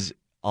is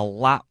a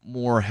lot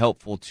more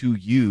helpful to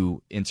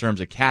you in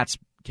terms of cap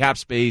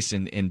space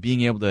and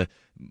being able to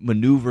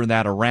maneuver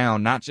that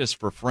around, not just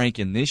for Frank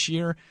in this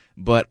year,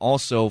 but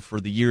also for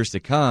the years to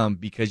come,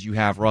 because you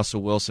have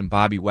Russell Wilson,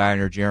 Bobby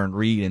Wagner, Jaron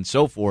Reed, and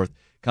so forth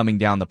coming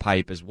down the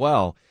pipe as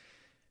well.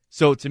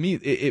 So to me,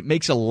 it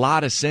makes a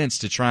lot of sense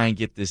to try and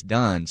get this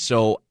done.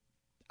 So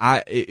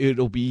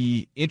it'll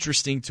be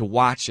interesting to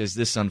watch as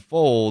this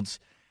unfolds,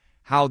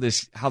 how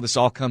this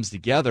all comes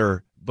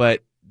together.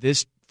 But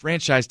this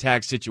franchise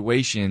tag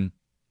situation,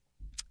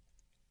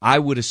 I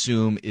would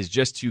assume, is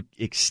just to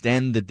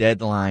extend the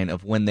deadline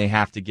of when they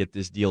have to get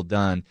this deal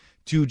done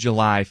to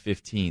July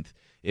 15th.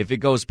 If it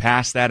goes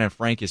past that and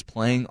Frank is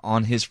playing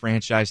on his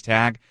franchise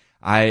tag,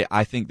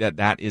 I think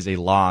that is a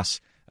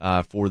loss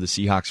for the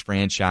Seahawks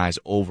franchise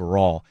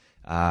overall.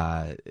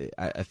 I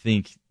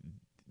think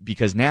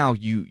because now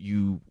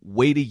you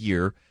wait a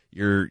year,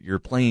 you're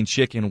playing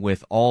chicken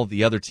with all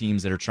the other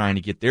teams that are trying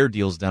to get their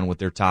deals done with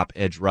their top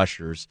edge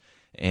rushers.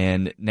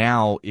 And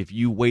now if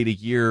you wait a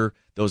year,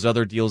 those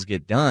other deals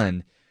get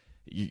done,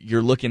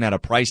 you're looking at a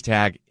price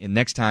tag, and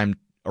next time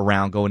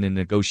around going into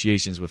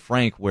negotiations with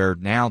Frank, where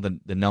now the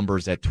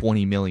number's at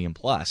 $20 million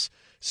plus.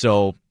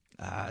 So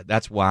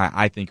that's why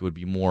I think it would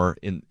be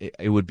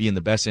it would be in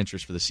the best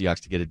interest for the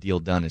Seahawks to get a deal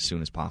done as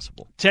soon as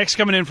possible. Text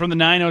coming in from the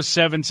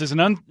 907 says,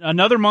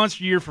 another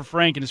monster year for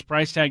Frank, and his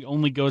price tag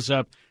only goes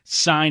up.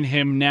 Sign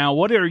him now.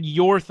 What are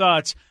your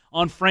thoughts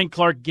on Frank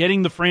Clark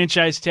getting the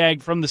franchise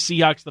tag from the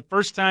Seahawks? The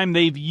first time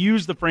they've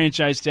used the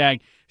franchise tag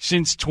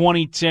since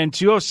 2010.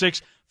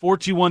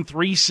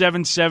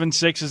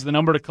 206-421-3776 is the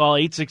number to call.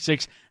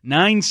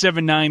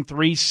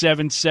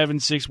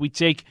 866-979-3776. We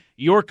take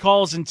your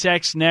calls and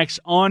texts next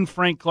on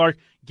Frank Clark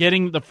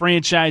getting the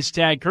franchise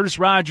tag. Curtis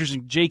Rogers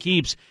and Jake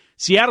Heaps.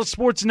 Seattle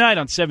Sports Night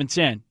on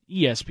 710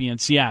 ESPN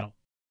Seattle.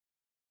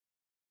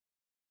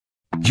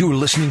 You're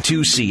listening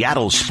to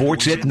Seattle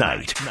Sports at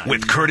Night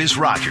with Curtis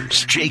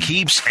Rogers, Jake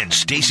Heaps, and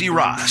Stacey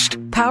Rost.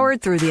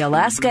 Powered through the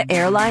Alaska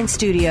Airlines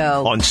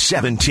Studio. On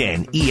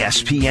 710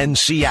 ESPN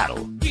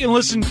Seattle. You can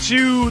listen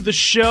to the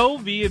show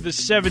via the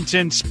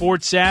 710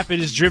 Sports app. It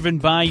is driven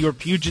by your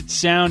Puget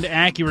Sound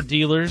Acura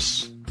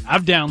dealers.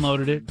 I've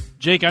downloaded it.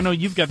 Jake, I know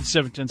you've got the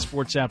 710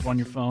 Sports app on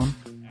your phone.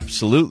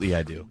 Absolutely,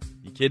 I do.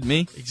 You kidding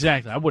me?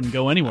 Exactly. I wouldn't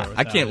go anywhere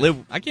without I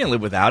can't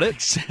live without it.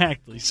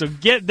 Exactly. So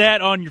get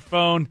that on your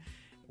phone.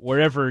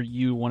 wherever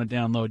you want to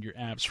download your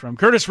apps from.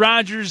 Curtis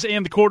Rogers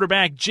and the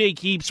quarterback Jake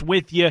Heaps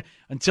with you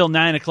until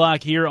 9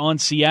 o'clock here on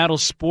Seattle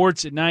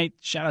Sports at Night.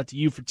 Shout out to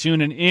you for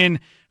tuning in.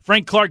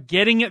 Frank Clark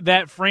getting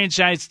that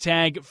franchise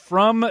tag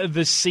from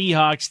the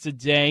Seahawks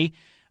today.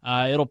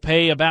 It'll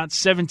pay about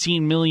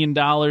 $17 million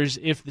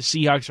if the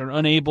Seahawks are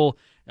unable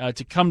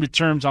to come to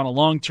terms on a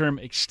long-term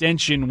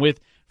extension with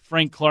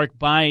Frank Clark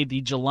by the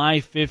July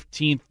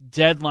 15th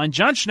deadline.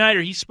 John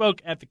Schneider, he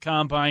spoke at the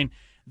Combine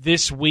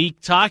this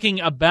week talking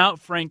about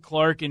Frank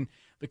Clark and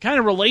the kind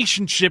of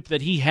relationship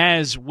that he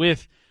has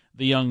with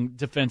the young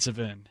defensive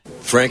end.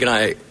 Frank and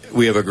I,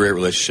 we have a great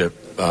relationship.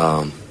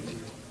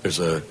 There's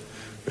a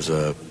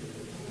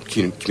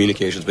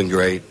communication's been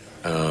great.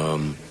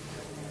 There's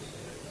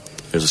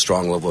a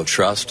strong level of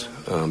trust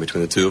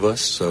between the two of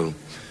us. So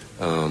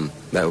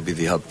that would be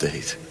the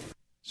update.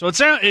 So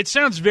it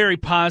sounds very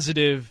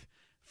positive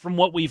from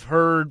what we've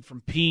heard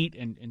from Pete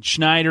and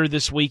Schneider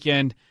this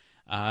weekend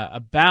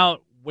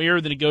about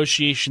where the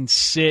negotiations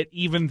sit,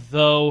 even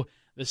though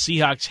the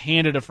Seahawks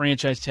handed a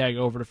franchise tag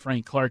over to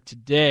Frank Clark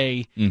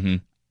today. Mm-hmm.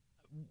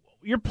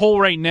 Your poll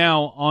right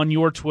now on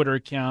your Twitter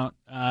account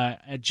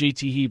at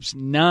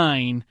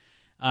JTHeaps9,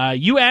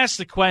 you asked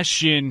the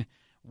question,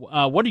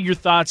 what are your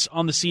thoughts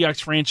on the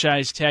Seahawks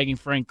franchise tagging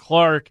Frank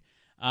Clark,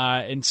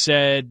 and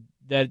said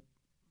that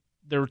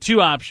there were two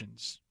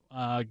options.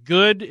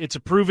 Good, it's a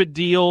prove-it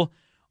deal,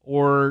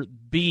 or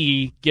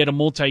B, get a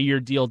multi-year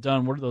deal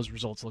done. What are those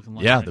results looking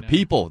like? Yeah, right the now?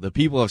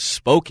 people have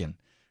spoken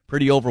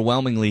pretty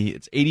overwhelmingly.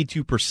 It's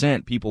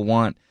 82% people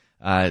want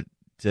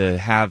to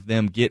have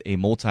them get a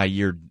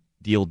multi-year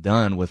deal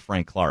done with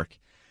Frank Clark.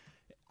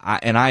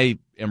 And I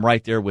am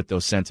right there with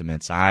those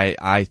sentiments.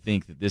 I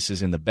think that this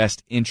is in the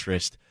best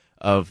interest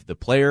of the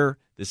player.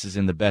 This is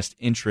in the best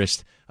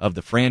interest of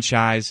the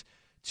franchise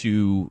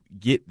to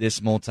get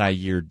this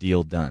multi-year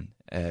deal done.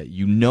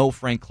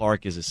 Frank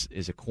Clark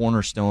is a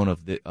cornerstone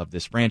of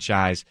this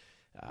franchise,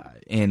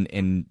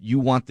 and you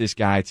want this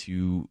guy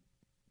to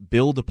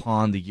build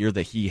upon the year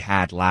that he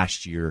had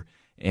last year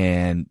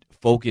and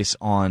focus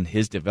on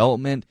his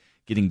development,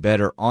 getting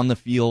better on the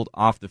field,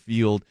 off the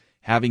field,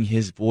 having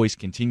his voice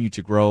continue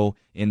to grow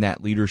in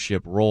that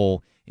leadership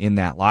role in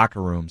that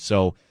locker room.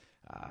 So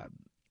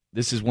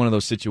this is one of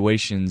those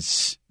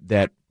situations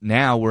that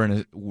now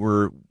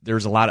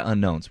there's a lot of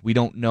unknowns. We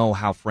don't know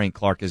how Frank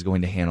Clark is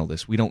going to handle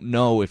this. We don't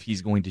know if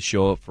he's going to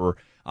show up for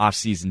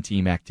off-season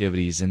team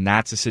activities, and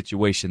that's a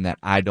situation that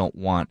I don't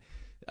want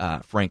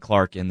Frank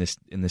Clark in this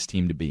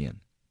team to be in.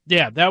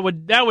 Yeah, that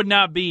would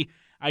not be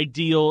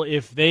ideal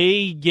if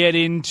they get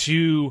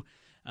into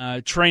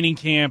training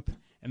camp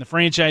and the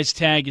franchise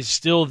tag is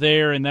still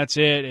there and that's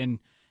it, and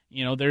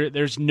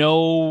there's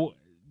no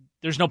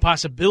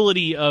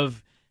possibility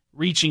of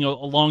reaching a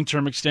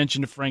long-term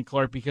extension to Frank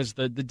Clark because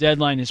the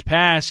deadline is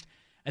passed.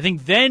 I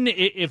think then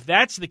if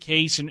that's the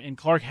case and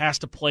Clark has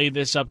to play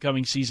this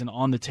upcoming season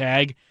on the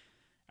tag,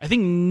 I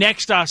think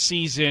next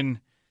offseason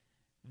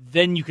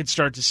then you could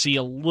start to see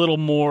a little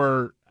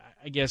more,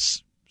 I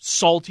guess,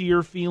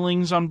 saltier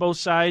feelings on both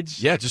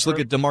sides. Yeah, just look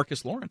at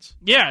DeMarcus Lawrence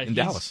in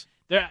Dallas.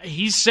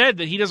 He's said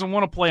that he doesn't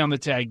want to play on the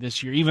tag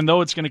this year, even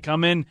though it's going to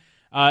come in.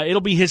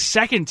 It'll be his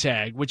second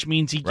tag, which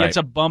means he gets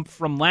a bump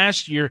from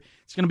last year.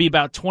 It's going to be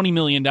about $20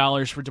 million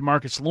for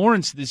DeMarcus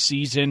Lawrence this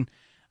season.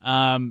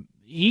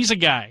 He's a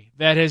guy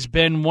that has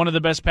been one of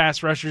the best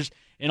pass rushers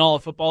in all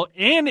of football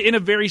and in a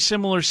very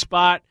similar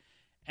spot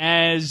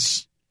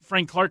as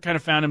Frank Clark kind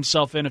of found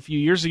himself in a few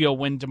years ago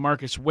when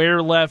DeMarcus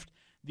Ware left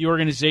the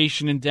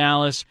organization in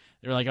Dallas.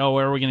 They're like,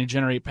 where are we going to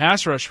generate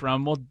pass rush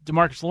from? Well,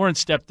 DeMarcus Lawrence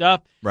stepped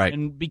up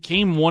and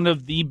became one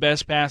of the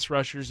best pass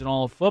rushers in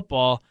all of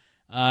football.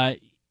 I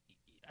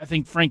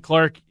think Frank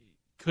Clark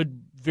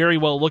could very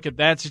well look at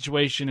that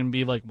situation and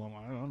be like, well,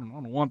 I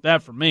don't want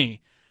that for me.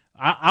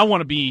 I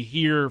want to be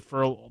here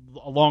for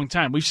a long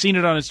time. We've seen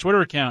it on his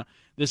Twitter account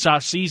this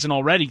offseason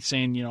already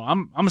saying,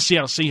 I'm a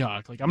Seattle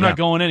Seahawk. Like, I'm not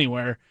going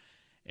anywhere.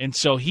 And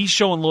so he's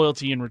showing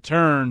loyalty in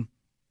return.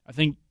 I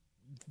think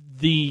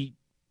the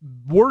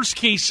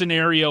worst-case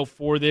scenario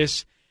for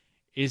this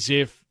is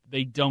if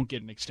they don't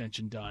get an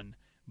extension done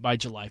by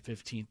July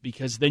 15th,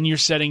 because then you're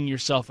setting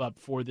yourself up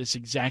for this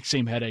exact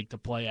same headache to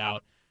play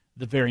out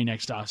the very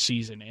next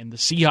offseason. And the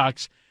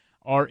Seahawks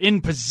are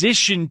in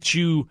position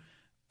to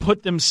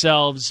put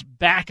themselves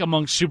back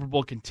among Super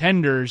Bowl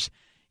contenders.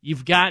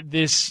 You've got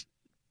this,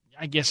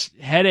 I guess,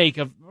 headache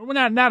of,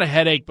 well, not a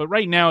headache, but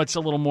right now it's a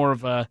little more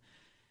of a,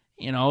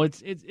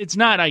 it's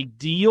not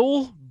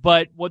ideal,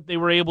 but what they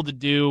were able to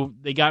do,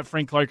 they got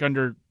Frank Clark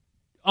under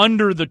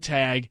the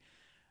tag.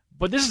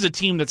 But this is a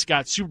team that's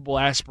got Super Bowl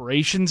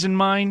aspirations in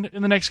mind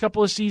in the next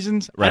couple of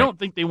seasons. Right. I don't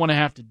think they want to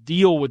have to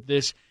deal with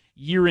this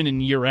year in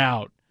and year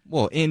out.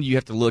 Well, and you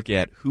have to look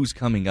at who's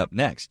coming up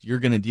next. You're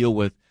going to deal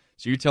with,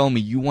 so you're telling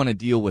me you want to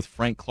deal with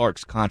Frank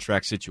Clark's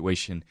contract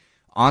situation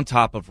on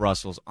top of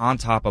Russell's, on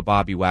top of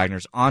Bobby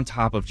Wagner's, on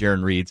top of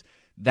Jaron Reed's.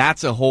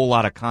 That's a whole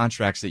lot of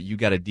contracts that you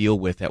got to deal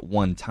with at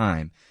one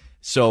time.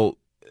 So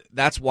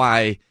that's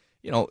why,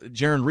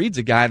 Jaron Reed's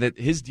a guy that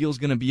his deal's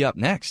going to be up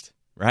next,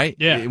 right?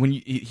 Yeah.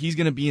 He's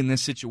going to be in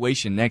this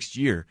situation next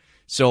year.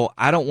 So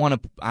I don't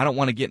want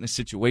to get in a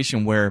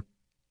situation where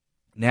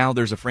now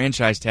there's a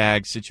franchise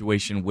tag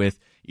situation with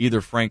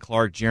either Frank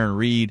Clark, Jarran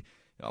Reed.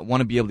 I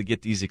want to be able to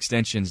get these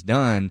extensions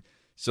done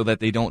so that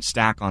they don't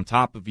stack on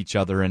top of each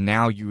other, and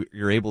now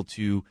you're able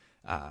to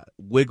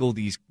wiggle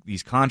these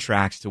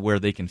contracts to where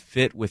they can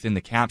fit within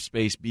the cap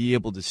space, be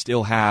able to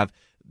still have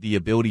the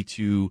ability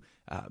to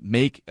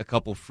make a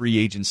couple free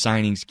agent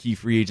signings, key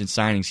free agent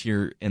signings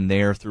here and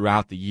there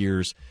throughout the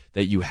years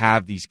that you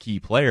have these key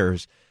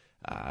players.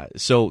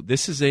 So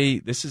this is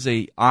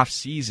a off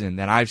season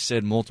that I've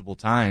said multiple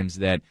times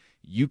that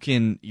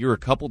you're a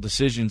couple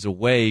decisions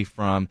away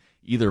from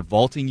either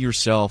vaulting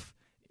yourself,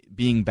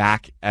 being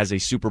back as a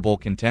Super Bowl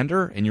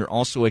contender, and you're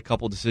also a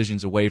couple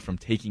decisions away from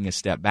taking a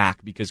step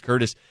back. Because,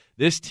 Curtis,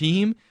 this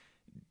team,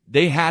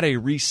 they had a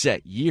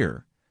reset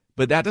year,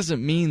 but that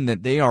doesn't mean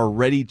that they are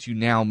ready to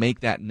now make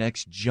that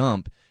next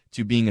jump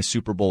to being a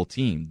Super Bowl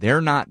team.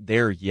 They're not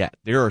there yet.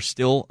 There are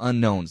still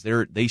unknowns.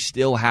 They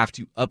still have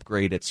to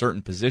upgrade at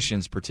certain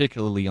positions,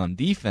 particularly on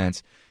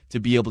defense, to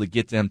be able to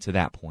get them to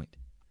that point.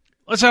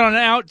 Let's head on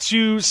out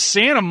to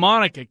Santa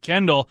Monica.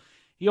 Kendall,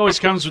 he always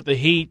comes with the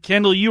heat.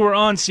 Kendall, you were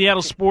on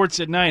Seattle Sports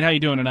at Night. How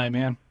you doing tonight,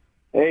 man?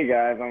 Hey,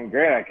 guys. I'm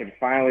great. I could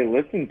finally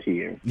listen to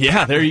you.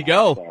 Yeah, there you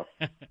go.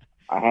 So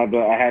I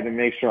had to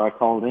make sure I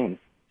called in.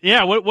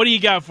 Yeah, what do you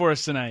got for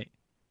us tonight?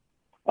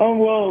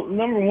 Well,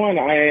 number one,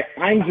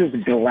 I'm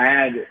just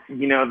glad,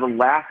 the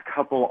last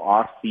couple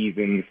off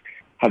seasons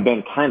have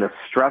been kind of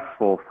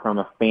stressful from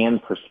a fan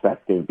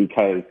perspective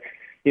because,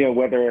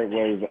 whether it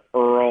was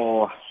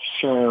Earl,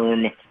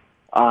 Sherm,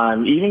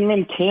 even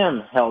when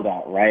Cam held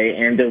out, right?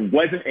 And there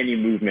wasn't any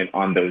movement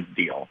on those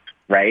deals,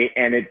 right?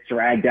 And it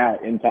dragged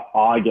out into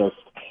August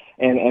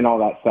and all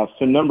that stuff.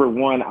 So number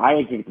one, I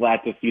was just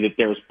glad to see that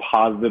there's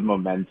positive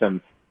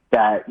momentum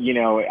that,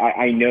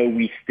 I know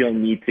we still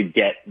need to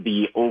get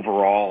the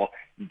overall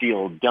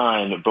deal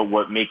done, but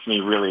what makes me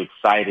really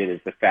excited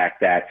is the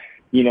fact that,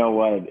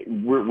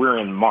 we're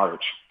in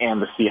March and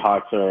the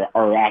Seahawks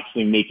are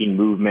actually making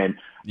movement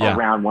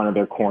around one of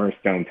their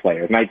cornerstone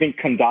players. And I think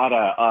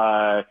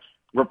Kandata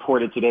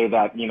reported today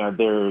that,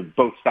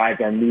 both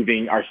sides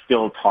are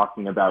still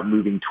talking about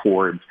moving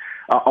towards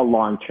a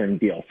long-term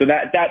deal. So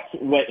that's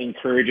what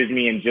encourages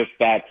me, and just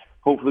that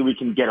hopefully we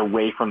can get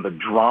away from the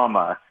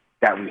drama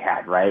that we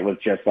had, right? With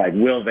just like,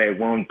 will they,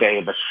 won't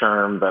they, the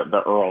Sherm,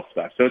 the Earl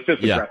stuff. So it's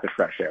just a breath of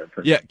fresh air.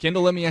 Yeah,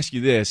 Kendall, let me ask you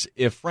this.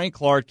 If Frank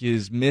Clark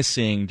is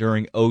missing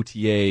during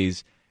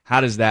OTAs, how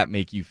does that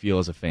make you feel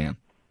as a fan?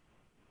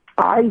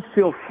 I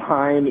feel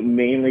fine,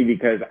 mainly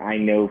because I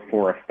know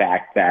for a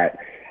fact that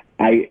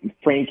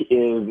Frank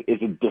is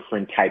a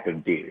different type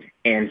of dude,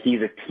 and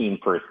he's a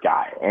team-first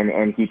guy,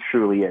 and he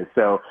truly is.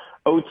 So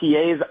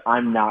OTAs,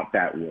 I'm not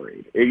that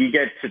worried. If you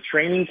get to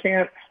training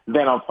camp,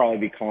 then I'll probably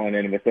be calling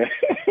in with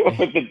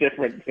a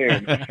different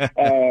tune.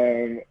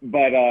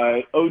 But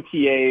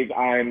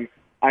OTAs,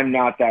 I'm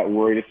not that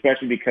worried,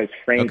 especially because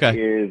Frank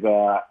is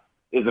a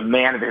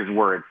man of his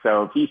word.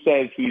 So if he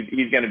says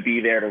he's going to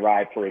be there to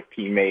ride for his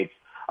teammates,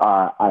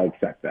 I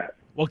accept that.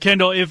 Well,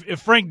 Kendall, if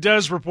Frank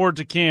does report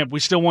to camp, we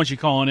still want you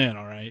calling in,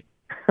 all right?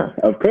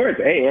 Of course.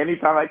 Hey,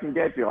 anytime I can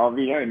get you, I'll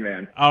be in,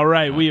 man. All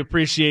right, we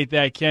appreciate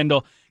that,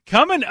 Kendall.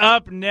 Coming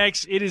up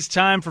next, it is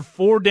time for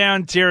 4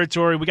 Down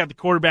Territory. We got the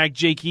quarterback,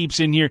 Jake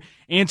Heaps, in here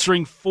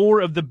answering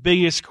 4 of the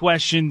biggest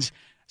questions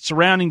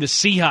surrounding the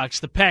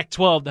Seahawks, the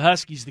Pac-12, the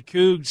Huskies, the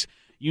Cougs,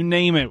 you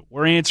name it.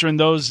 We're answering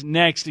those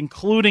next,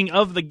 including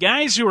of the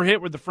guys who were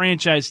hit with the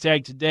franchise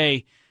tag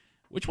today,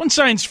 which one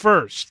signs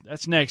first?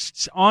 That's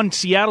next on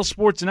Seattle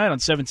Sports Tonight on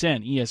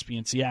 710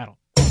 ESPN Seattle.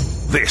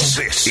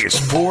 This is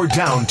 4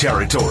 Down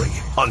Territory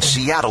on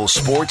Seattle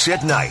Sports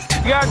at Night.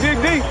 Yeah,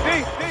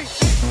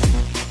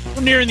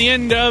 we're nearing the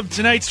end of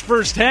tonight's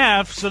first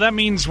half, so that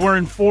means we're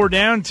in 4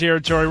 Down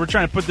Territory. We're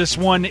trying to put this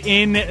one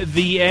in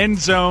the end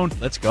zone.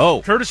 Let's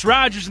go. Curtis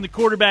Rogers and the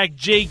quarterback,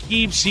 Jake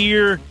Heaps,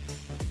 here.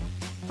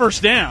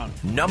 First down.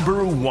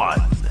 Number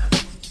 1.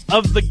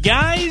 Of the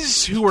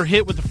guys who were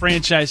hit with the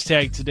franchise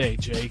tag today,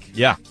 Jake,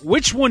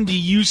 which one do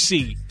you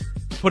see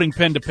putting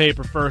pen to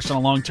paper first on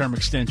a long-term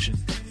extension?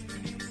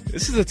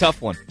 This is a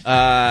tough one.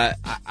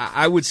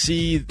 I would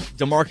see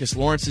DeMarcus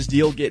Lawrence's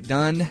deal get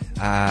done.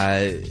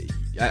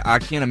 I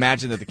can't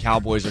imagine that the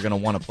Cowboys are going to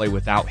want to play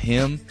without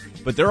him,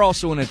 but they're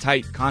also in a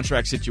tight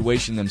contract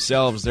situation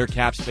themselves. Their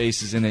cap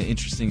space is in an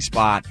interesting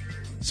spot,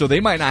 so they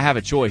might not have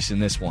a choice in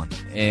this one.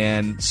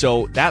 And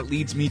so that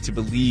leads me to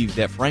believe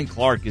that Frank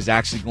Clark is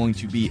actually going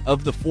to be,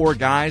 of the 4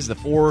 guys, the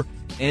 4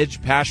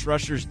 edge pass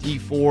rushers, Dee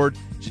Ford,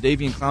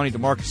 Jadeveon Clowney,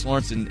 DeMarcus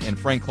Lawrence, and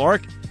Frank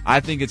Clark, I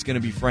think it's going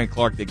to be Frank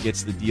Clark that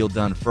gets the deal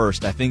done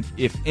first. I think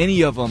if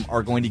any of them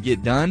are going to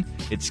get done,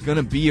 it's going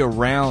to be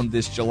around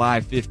this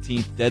July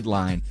 15th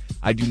deadline.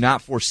 I do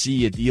not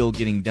foresee a deal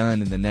getting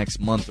done in the next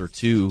month or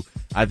two.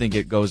 I think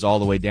it goes all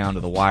the way down to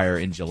the wire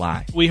in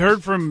July. We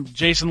heard from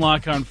Jason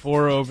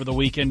LaConfora over the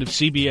weekend of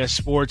CBS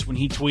Sports when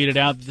he tweeted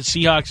out that the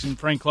Seahawks and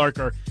Frank Clark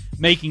are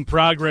making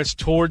progress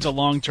towards a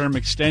long-term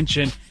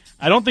extension.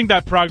 I don't think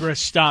that progress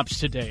stops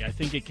today. I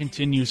think it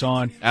continues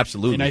on.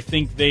 Absolutely. And I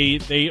think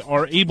they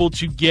are able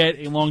to get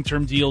a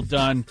long-term deal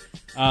done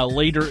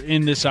later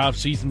in this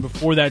offseason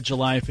before that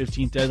July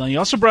 15th deadline. You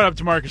also brought up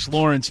DeMarcus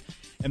Lawrence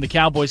and the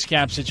Cowboys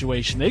cap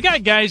situation. They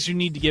got guys who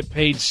need to get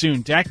paid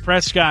soon. Dak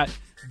Prescott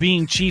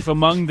being chief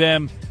among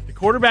them. The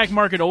quarterback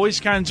market always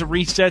kind of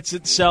resets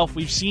itself.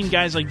 We've seen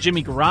guys like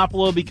Jimmy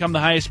Garoppolo become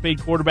the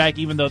highest-paid quarterback,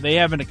 even though they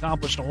haven't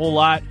accomplished a whole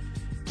lot.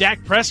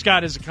 Dak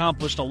Prescott has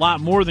accomplished a lot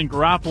more than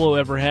Garoppolo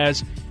ever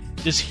has.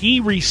 Does he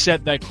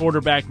reset that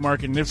quarterback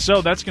market? And if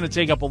so, that's going to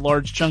take up a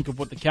large chunk of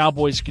what the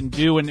Cowboys can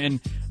do and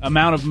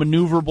amount of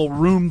maneuverable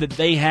room that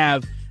they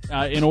have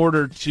in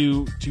order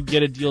to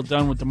get a deal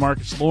done with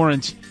DeMarcus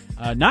Lawrence.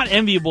 Not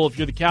enviable if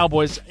you're the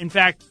Cowboys. In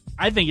fact,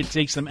 I think it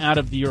takes them out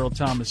of the Earl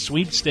Thomas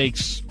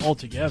sweepstakes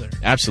altogether.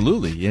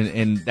 Absolutely,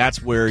 and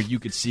that's where you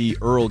could see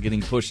Earl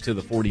getting pushed to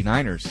the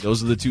 49ers.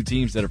 Those are the two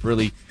teams that have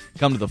really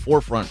come to the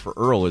forefront for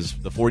Earl, is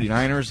the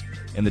 49ers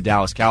and the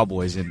Dallas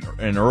Cowboys. And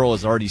Earl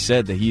has already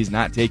said that he's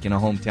not taking a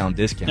hometown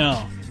discount.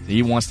 No.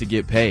 He wants to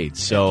get paid.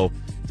 So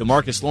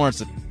DeMarcus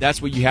Lawrence,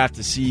 that's what you have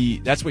to see.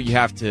 That's what you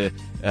have to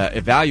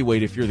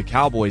evaluate if you're the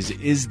Cowboys.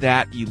 Is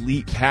that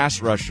elite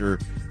pass rusher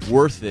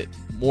worth it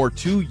more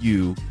to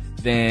you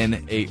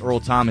than a Earl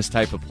Thomas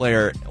type of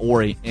player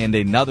and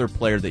another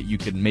player that you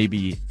could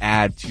maybe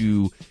add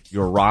to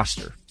your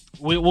roster?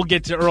 We'll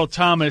get to Earl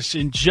Thomas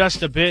in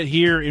just a bit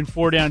here in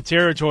 4-down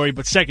territory,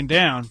 but second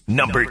down.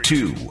 Number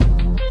 2.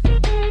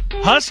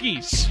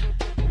 Huskies.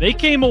 They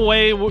came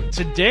away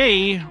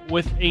today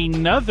with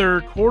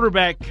another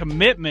quarterback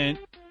commitment.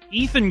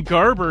 Ethan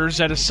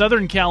Garbers out of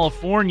Southern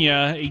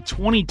California, a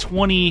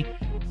 2020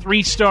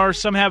 3-star.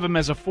 Some have him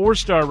as a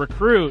 4-star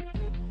recruit.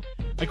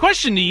 My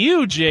question to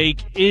you,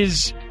 Jake,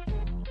 is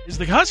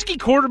the Husky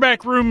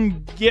quarterback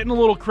room getting a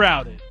little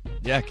crowded?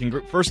 Yeah,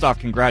 first off,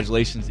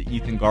 congratulations to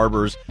Ethan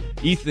Garbers.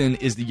 Ethan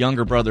is the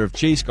younger brother of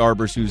Chase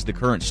Garbers, who's the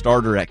current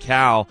starter at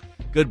Cal.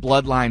 Good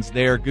bloodlines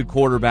there, good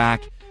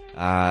quarterback,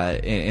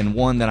 and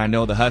one that I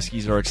know the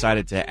Huskies are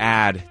excited to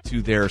add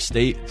to their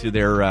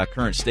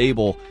current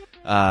stable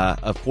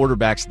of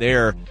quarterbacks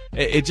there.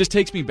 It just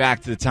takes me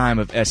back to the time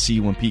of SC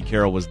when Pete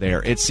Carroll was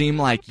there. It seemed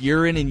like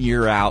year in and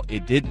year out,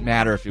 it didn't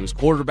matter if it was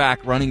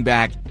quarterback, running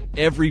back,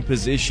 every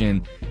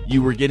position,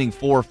 you were getting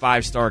 4 or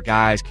 5-star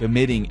guys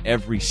committing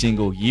every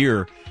single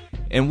year.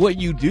 And what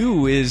you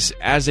do is,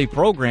 as a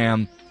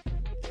program,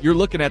 you're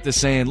looking at this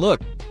saying,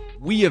 look,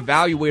 we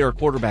evaluate our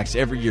quarterbacks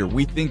every year.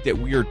 We think that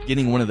we are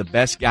getting one of the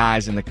best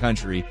guys in the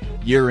country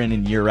year in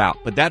and year out.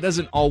 But that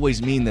doesn't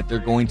always mean that they're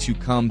going to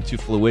come to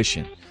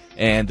fruition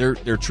and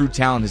their true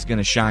talent is going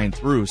to shine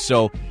through.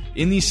 So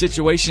in these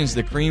situations,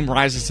 the cream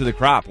rises to the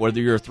crop.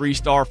 Whether you're a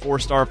 3-star,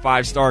 4-star,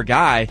 5-star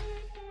guy,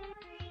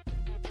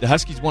 the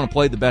Huskies want to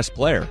play the best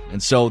player.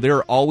 And so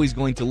they're always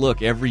going to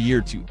look every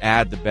year to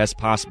add the best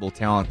possible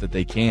talent that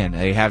they can.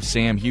 They have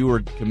Sam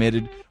Heward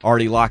committed,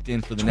 already locked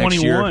in for the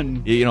 21.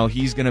 next year. You know,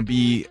 he's going to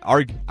be,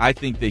 I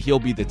think that he'll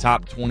be the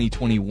top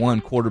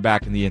 2021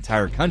 quarterback in the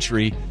entire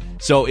country.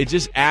 So it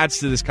just adds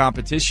to this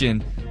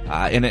competition.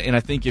 And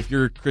I think if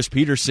you're Chris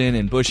Peterson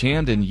and Bush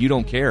Hamdan, you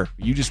don't care.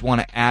 You just want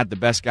to add the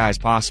best guys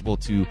possible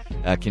to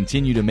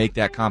continue to make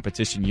that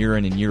competition year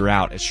in and year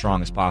out as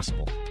strong as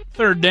possible.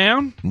 Third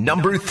down.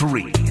 Number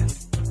 3.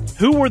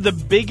 Who were the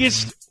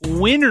biggest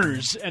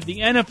winners at the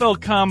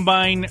NFL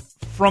Combine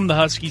from the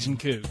Huskies and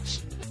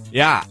Cougs?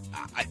 Yeah,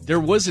 there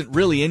wasn't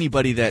really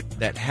anybody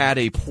that had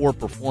a poor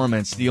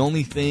performance. The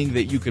only thing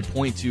that you could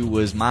point to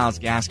was Myles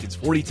Gasket's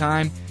 40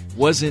 time.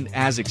 Wasn't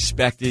as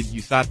expected.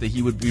 You thought that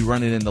he would be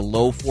running in the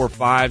low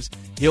 4.5s.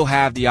 He'll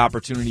have the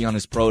opportunity on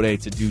his pro day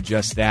to do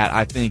just that.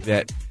 I think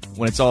that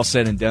when it's all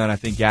said and done, I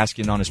think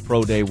Gaskin on his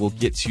pro day will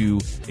get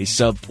to a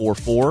sub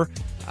 4.4.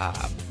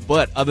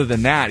 But other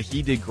than that,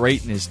 he did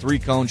great in his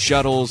 3-cone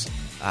shuttles.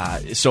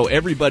 So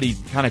everybody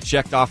kind of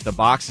checked off the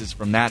boxes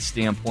from that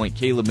standpoint.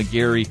 Caleb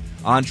McGarry,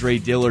 Andre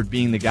Dillard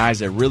being the guys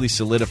that really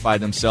solidified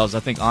themselves.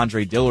 I think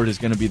Andre Dillard is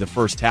going to be the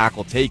first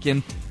tackle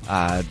taken.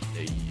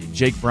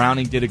 Jake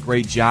Browning did a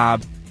great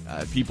job.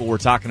 People were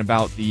talking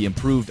about the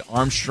improved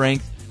arm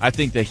strength. I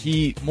think that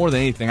he, more than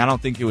anything, I don't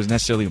think it was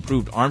necessarily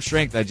improved arm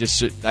strength.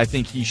 I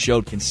think he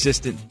showed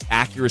consistent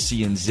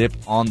accuracy and zip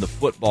on the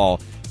football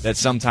that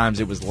sometimes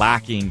it was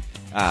lacking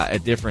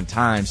at different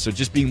times. So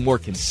just being more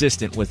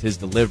consistent with his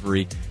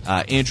delivery.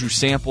 Andrew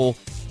Sample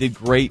did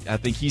great. I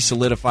think he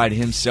solidified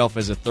himself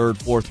as a 3rd,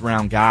 4th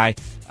round guy.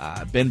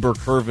 Ben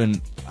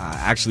Burke-Hervin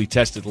actually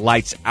tested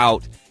lights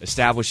out,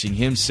 establishing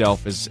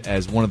himself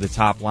as one of the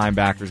top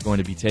linebackers going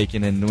to be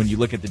taken. And when you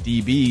look at the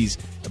DBs,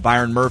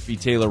 Byron Murphy,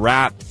 Taylor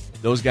Rapp,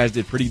 those guys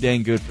did pretty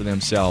dang good for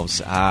themselves.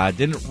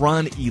 Didn't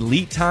run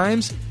elite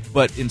times,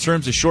 but in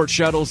terms of short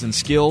shuttles and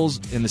skills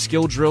and the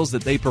skill drills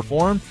that they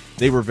performed,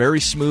 they were very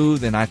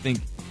smooth, and I think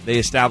they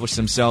established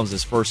themselves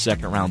as 1st,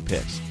 2nd round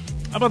picks.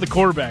 How about the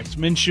quarterbacks,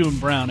 Minshew and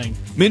Browning?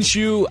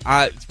 Minshew,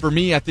 for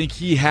me, I think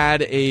he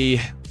had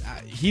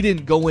he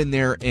didn't go in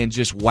there and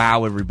just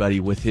wow everybody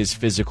with his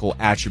physical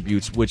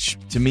attributes, which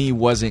to me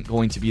wasn't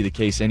going to be the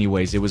case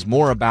anyways. It was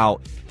more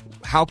about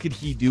how could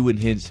he do in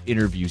his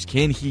interviews?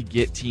 Can he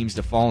get teams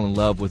to fall in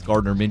love with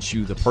Gardner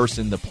Minshew, the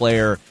person, the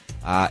player,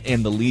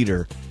 and the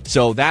leader?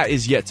 So that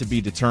is yet to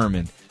be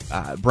determined.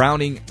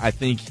 Browning, I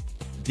think,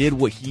 did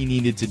what he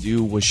needed to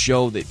do, was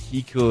show that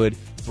he could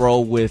throw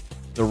with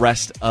the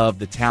rest of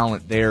the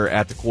talent there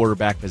at the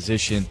quarterback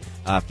position.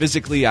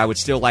 Physically, I would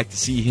still like to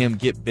see him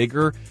get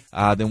bigger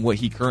than what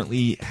he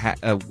currently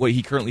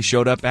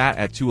showed up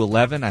at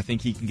 211. I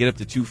think he can get up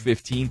to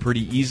 215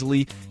 pretty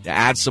easily to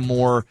add some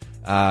more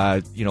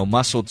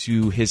muscle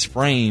to his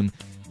frame.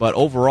 But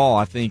overall,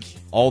 I think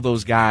all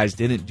those guys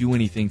didn't do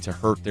anything to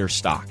hurt their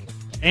stock.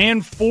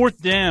 And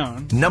fourth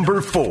down.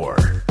 Number 4.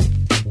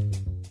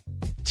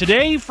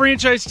 Today,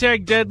 franchise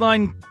tag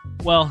deadline,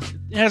 well,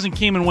 it hasn't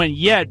came and went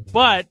yet,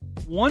 but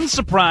one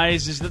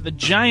surprise is that the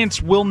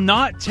Giants will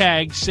not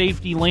tag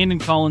safety Landon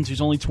Collins,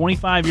 who's only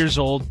 25 years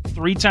old,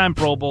 3-time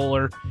Pro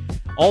Bowler,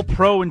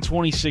 All-Pro in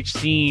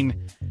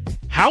 2016.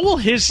 How will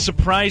his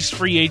surprise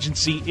free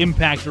agency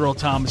impact Earl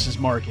Thomas's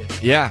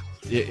market? Yeah,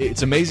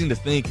 it's amazing to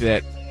think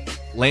that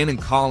Landon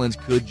Collins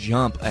could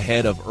jump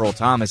ahead of Earl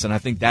Thomas, and I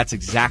think that's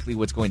exactly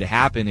what's going to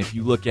happen if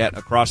you look at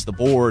across the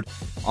board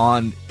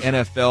on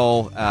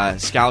NFL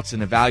scouts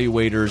and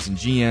evaluators and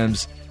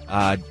GMs,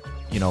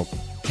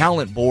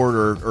 talent board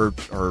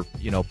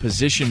or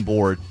position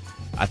board.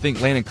 I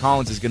think Landon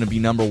Collins is going to be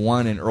number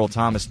 1 and Earl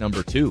Thomas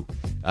number 2.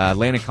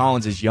 Landon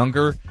Collins is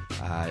younger.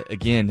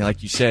 Again,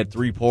 like you said,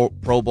 3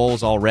 Pro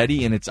Bowls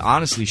already, and it's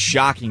honestly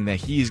shocking that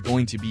he is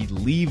going to be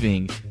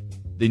leaving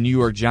the New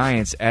York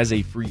Giants as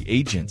a free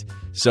agent.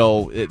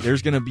 So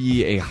there's going to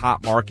be a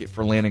hot market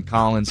for Landon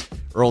Collins.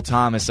 Earl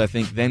Thomas, I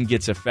think, then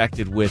gets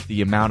affected with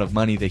the amount of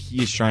money that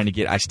he is trying to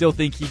get. I still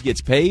think he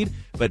gets paid,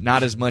 but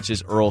not as much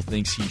as Earl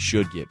thinks he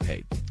should get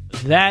paid.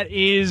 That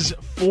is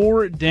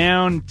 4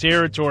 down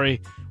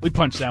territory. We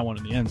punched that one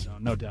in the end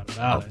zone, no doubt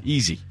about it.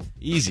 Easy.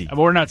 But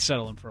we're not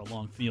settling for a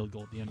long field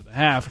goal at the end of the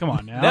half. Come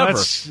on now. Never.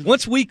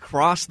 Once we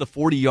cross the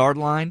 40-yard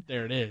line,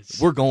 there it is.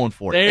 We're going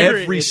for it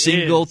every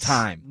single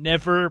time.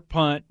 Never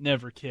punt,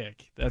 never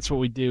kick. That's what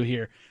we do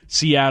here.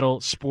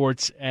 Seattle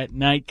Sports at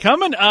Night.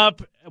 Coming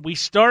up, we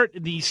start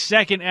the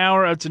second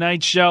hour of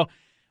tonight's show.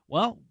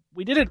 Well,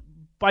 we did it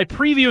by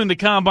previewing the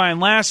Combine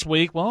last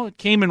week. Well, it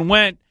came and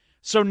went.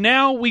 So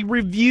now we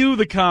review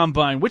the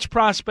Combine. Which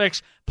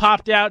prospects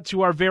popped out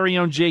to our very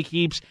own Jake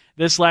Heaps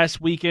this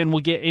last weekend?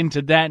 We'll get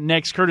into that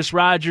next. Curtis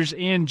Rogers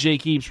and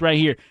Jake Heaps right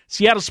here.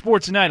 Seattle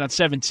Sports Tonight on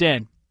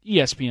 710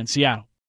 ESPN Seattle.